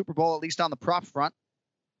on the Super Bowl, at least on the prop front.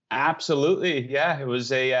 Absolutely. Yeah, it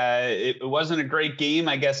was it wasn't a great game,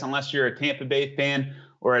 I guess, unless you're a Tampa Bay fan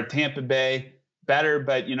or a Tampa Bay better,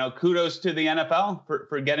 but kudos to the NFL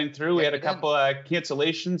for getting through. We had a couple of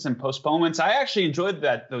cancellations and postponements. I actually enjoyed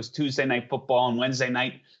those Tuesday night football and Wednesday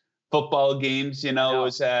night football games. It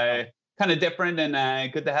was kind of different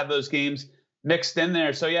and good to have those games mixed in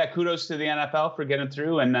there. So yeah, kudos to the NFL for getting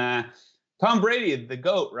through. And Tom Brady, the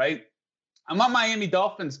GOAT, right? I'm a Miami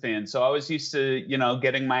Dolphins fan, so I was used to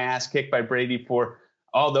getting my ass kicked by Brady for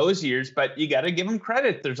all those years, but you got to give him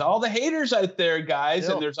credit. There's all the haters out there, guys,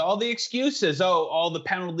 and there's all the excuses. Oh, all the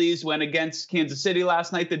penalties went against Kansas City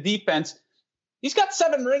last night, the defense. He's got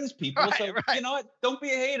 7 rings, people. You know what? Don't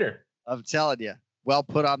be a hater. I'm telling you. Well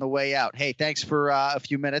put on the way out. Hey, thanks for a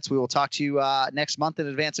few minutes. We will talk to you next month in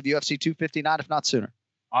advance of UFC 259, if not sooner.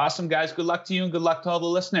 Awesome, guys. Good luck to you and good luck to all the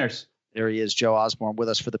listeners. There he is, Joe Osborne, with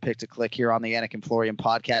us for the Pick to Click here on the Anik and Florian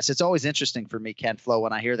podcast. It's always interesting for me, Ken Flo,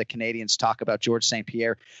 when I hear the Canadians talk about George St.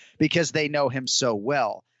 Pierre because they know him so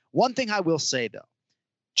well. One thing I will say, though,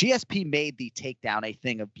 GSP made the takedown a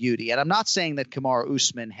thing of beauty. And I'm not saying that Kamaru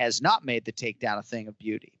Usman has not made the takedown a thing of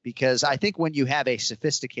beauty, because I think when you have a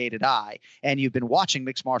sophisticated eye and you've been watching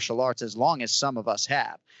mixed martial arts as long as some of us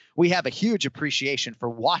have, we have a huge appreciation for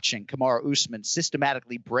watching Kamaru Usman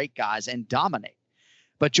systematically break guys and dominate.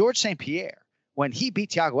 But George St. Pierre, when he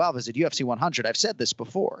beat Thiago Alves at UFC 100, I've said this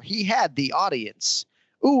before, he had the audience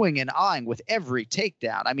oohing and eyeing with every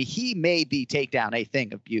takedown. I mean, he made the takedown a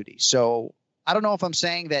thing of beauty. So I don't know if I'm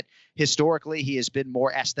saying that historically he has been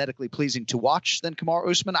more aesthetically pleasing to watch than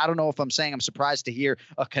Kamaru Usman. I don't know if I'm saying I'm surprised to hear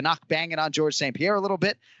a Canuck banging on George St. Pierre a little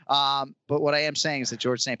bit. But what I am saying is that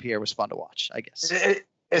George St. Pierre was fun to watch, I guess.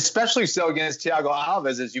 Especially so against Thiago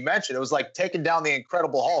Alves, as you mentioned. It was like taking down the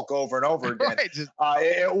Incredible Hulk over and over again.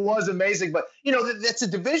 It was amazing. But, that's a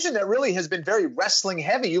division that really has been very wrestling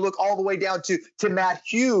heavy. You look all the way down to Matt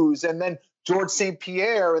Hughes and then George St.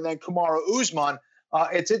 Pierre and then Kamaru Usman.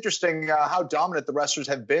 It's interesting how dominant the wrestlers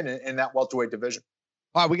have been in that welterweight division.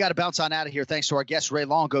 All right, we got to bounce on out of here. Thanks to our guest, Ray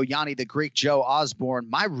Longo, Gianni the Greek, Joe Osborne.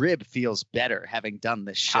 My rib feels better having done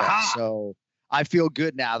this show. So I feel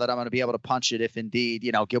good now that I'm going to be able to punch it if indeed,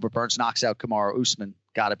 Gilbert Burns knocks out Kamaru Usman.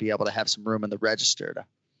 Got to be able to have some room in the register to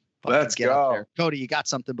Let's get go. up there. Cody, you got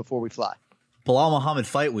something before we fly? Bilal Muhammad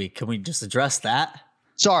fight week. Can we just address that?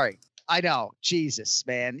 Sorry. I know. Jesus,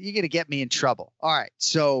 man. You're going to get me in trouble. All right.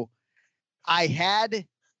 So I had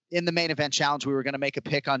in the main event challenge, we were going to make a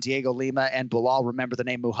pick on Diego Lima and Bilal, remember the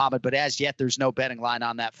name Muhammad, but as yet, there's no betting line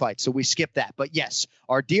on that fight. So we skipped that. But yes,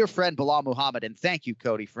 our dear friend Bilal Muhammad, and thank you,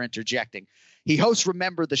 Cody, for interjecting. He hosts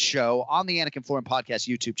Remember the Show on the Anik and Florian Podcast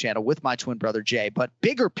YouTube channel with my twin brother, Jay. But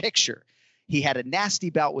bigger picture, he had a nasty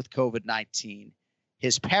bout with COVID-19.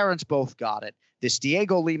 His parents both got it. This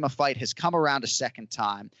Diego Lima fight has come around a second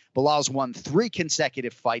time. Bilal's won 3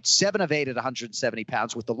 consecutive fights, 7 of 8 at 170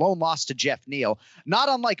 pounds, with the lone loss to Jeff Neal. Not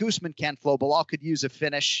unlike Usman Ken Flo, Bilal could use a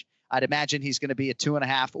finish. I'd imagine he's going to be a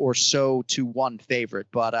 2.5 or so to 1 favorite.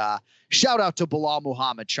 But shout out to Bilal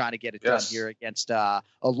Muhammad trying to get it done here against a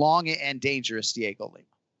long and dangerous Diego Lima.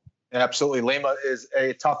 Absolutely. Lima is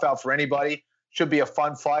a tough out for anybody. Should be a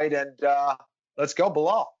fun fight. And let's go,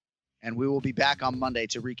 Bilal. And we will be back on Monday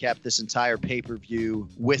to recap this entire pay-per-view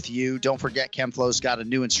with you. Don't forget, Ken Flo's got a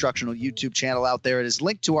new instructional YouTube channel out there. It is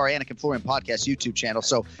linked to our Anik and Florian Podcast YouTube channel.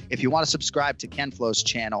 So if you want to subscribe to Ken Flo's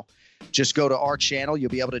channel, just go to our channel. You'll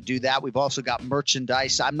be able to do that. We've also got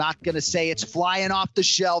merchandise. I'm not going to say it's flying off the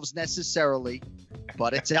shelves necessarily,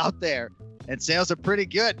 but it's out there. And sales are pretty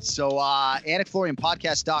good. So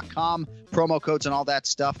AnikFlorianPodcast.com, promo codes and all that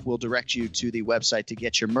stuff will direct you to the website to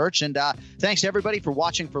get your merch. And thanks to everybody for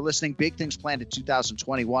watching, for listening. Big things planned in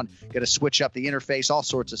 2021. Going to switch up the interface, all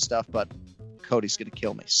sorts of stuff, but Cody's going to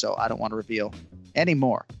kill me, so I don't want to reveal any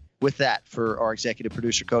more. With that, for our executive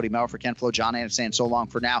producer, Cody Maurer, for Ken Flo, John Anik saying so long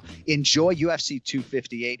for now. Enjoy UFC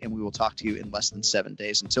 258, and we will talk to you in less than 7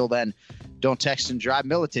 days. Until then, don't text and drive.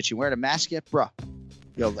 Miletich, you wearing a mask yet? Bruh,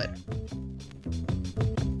 go later.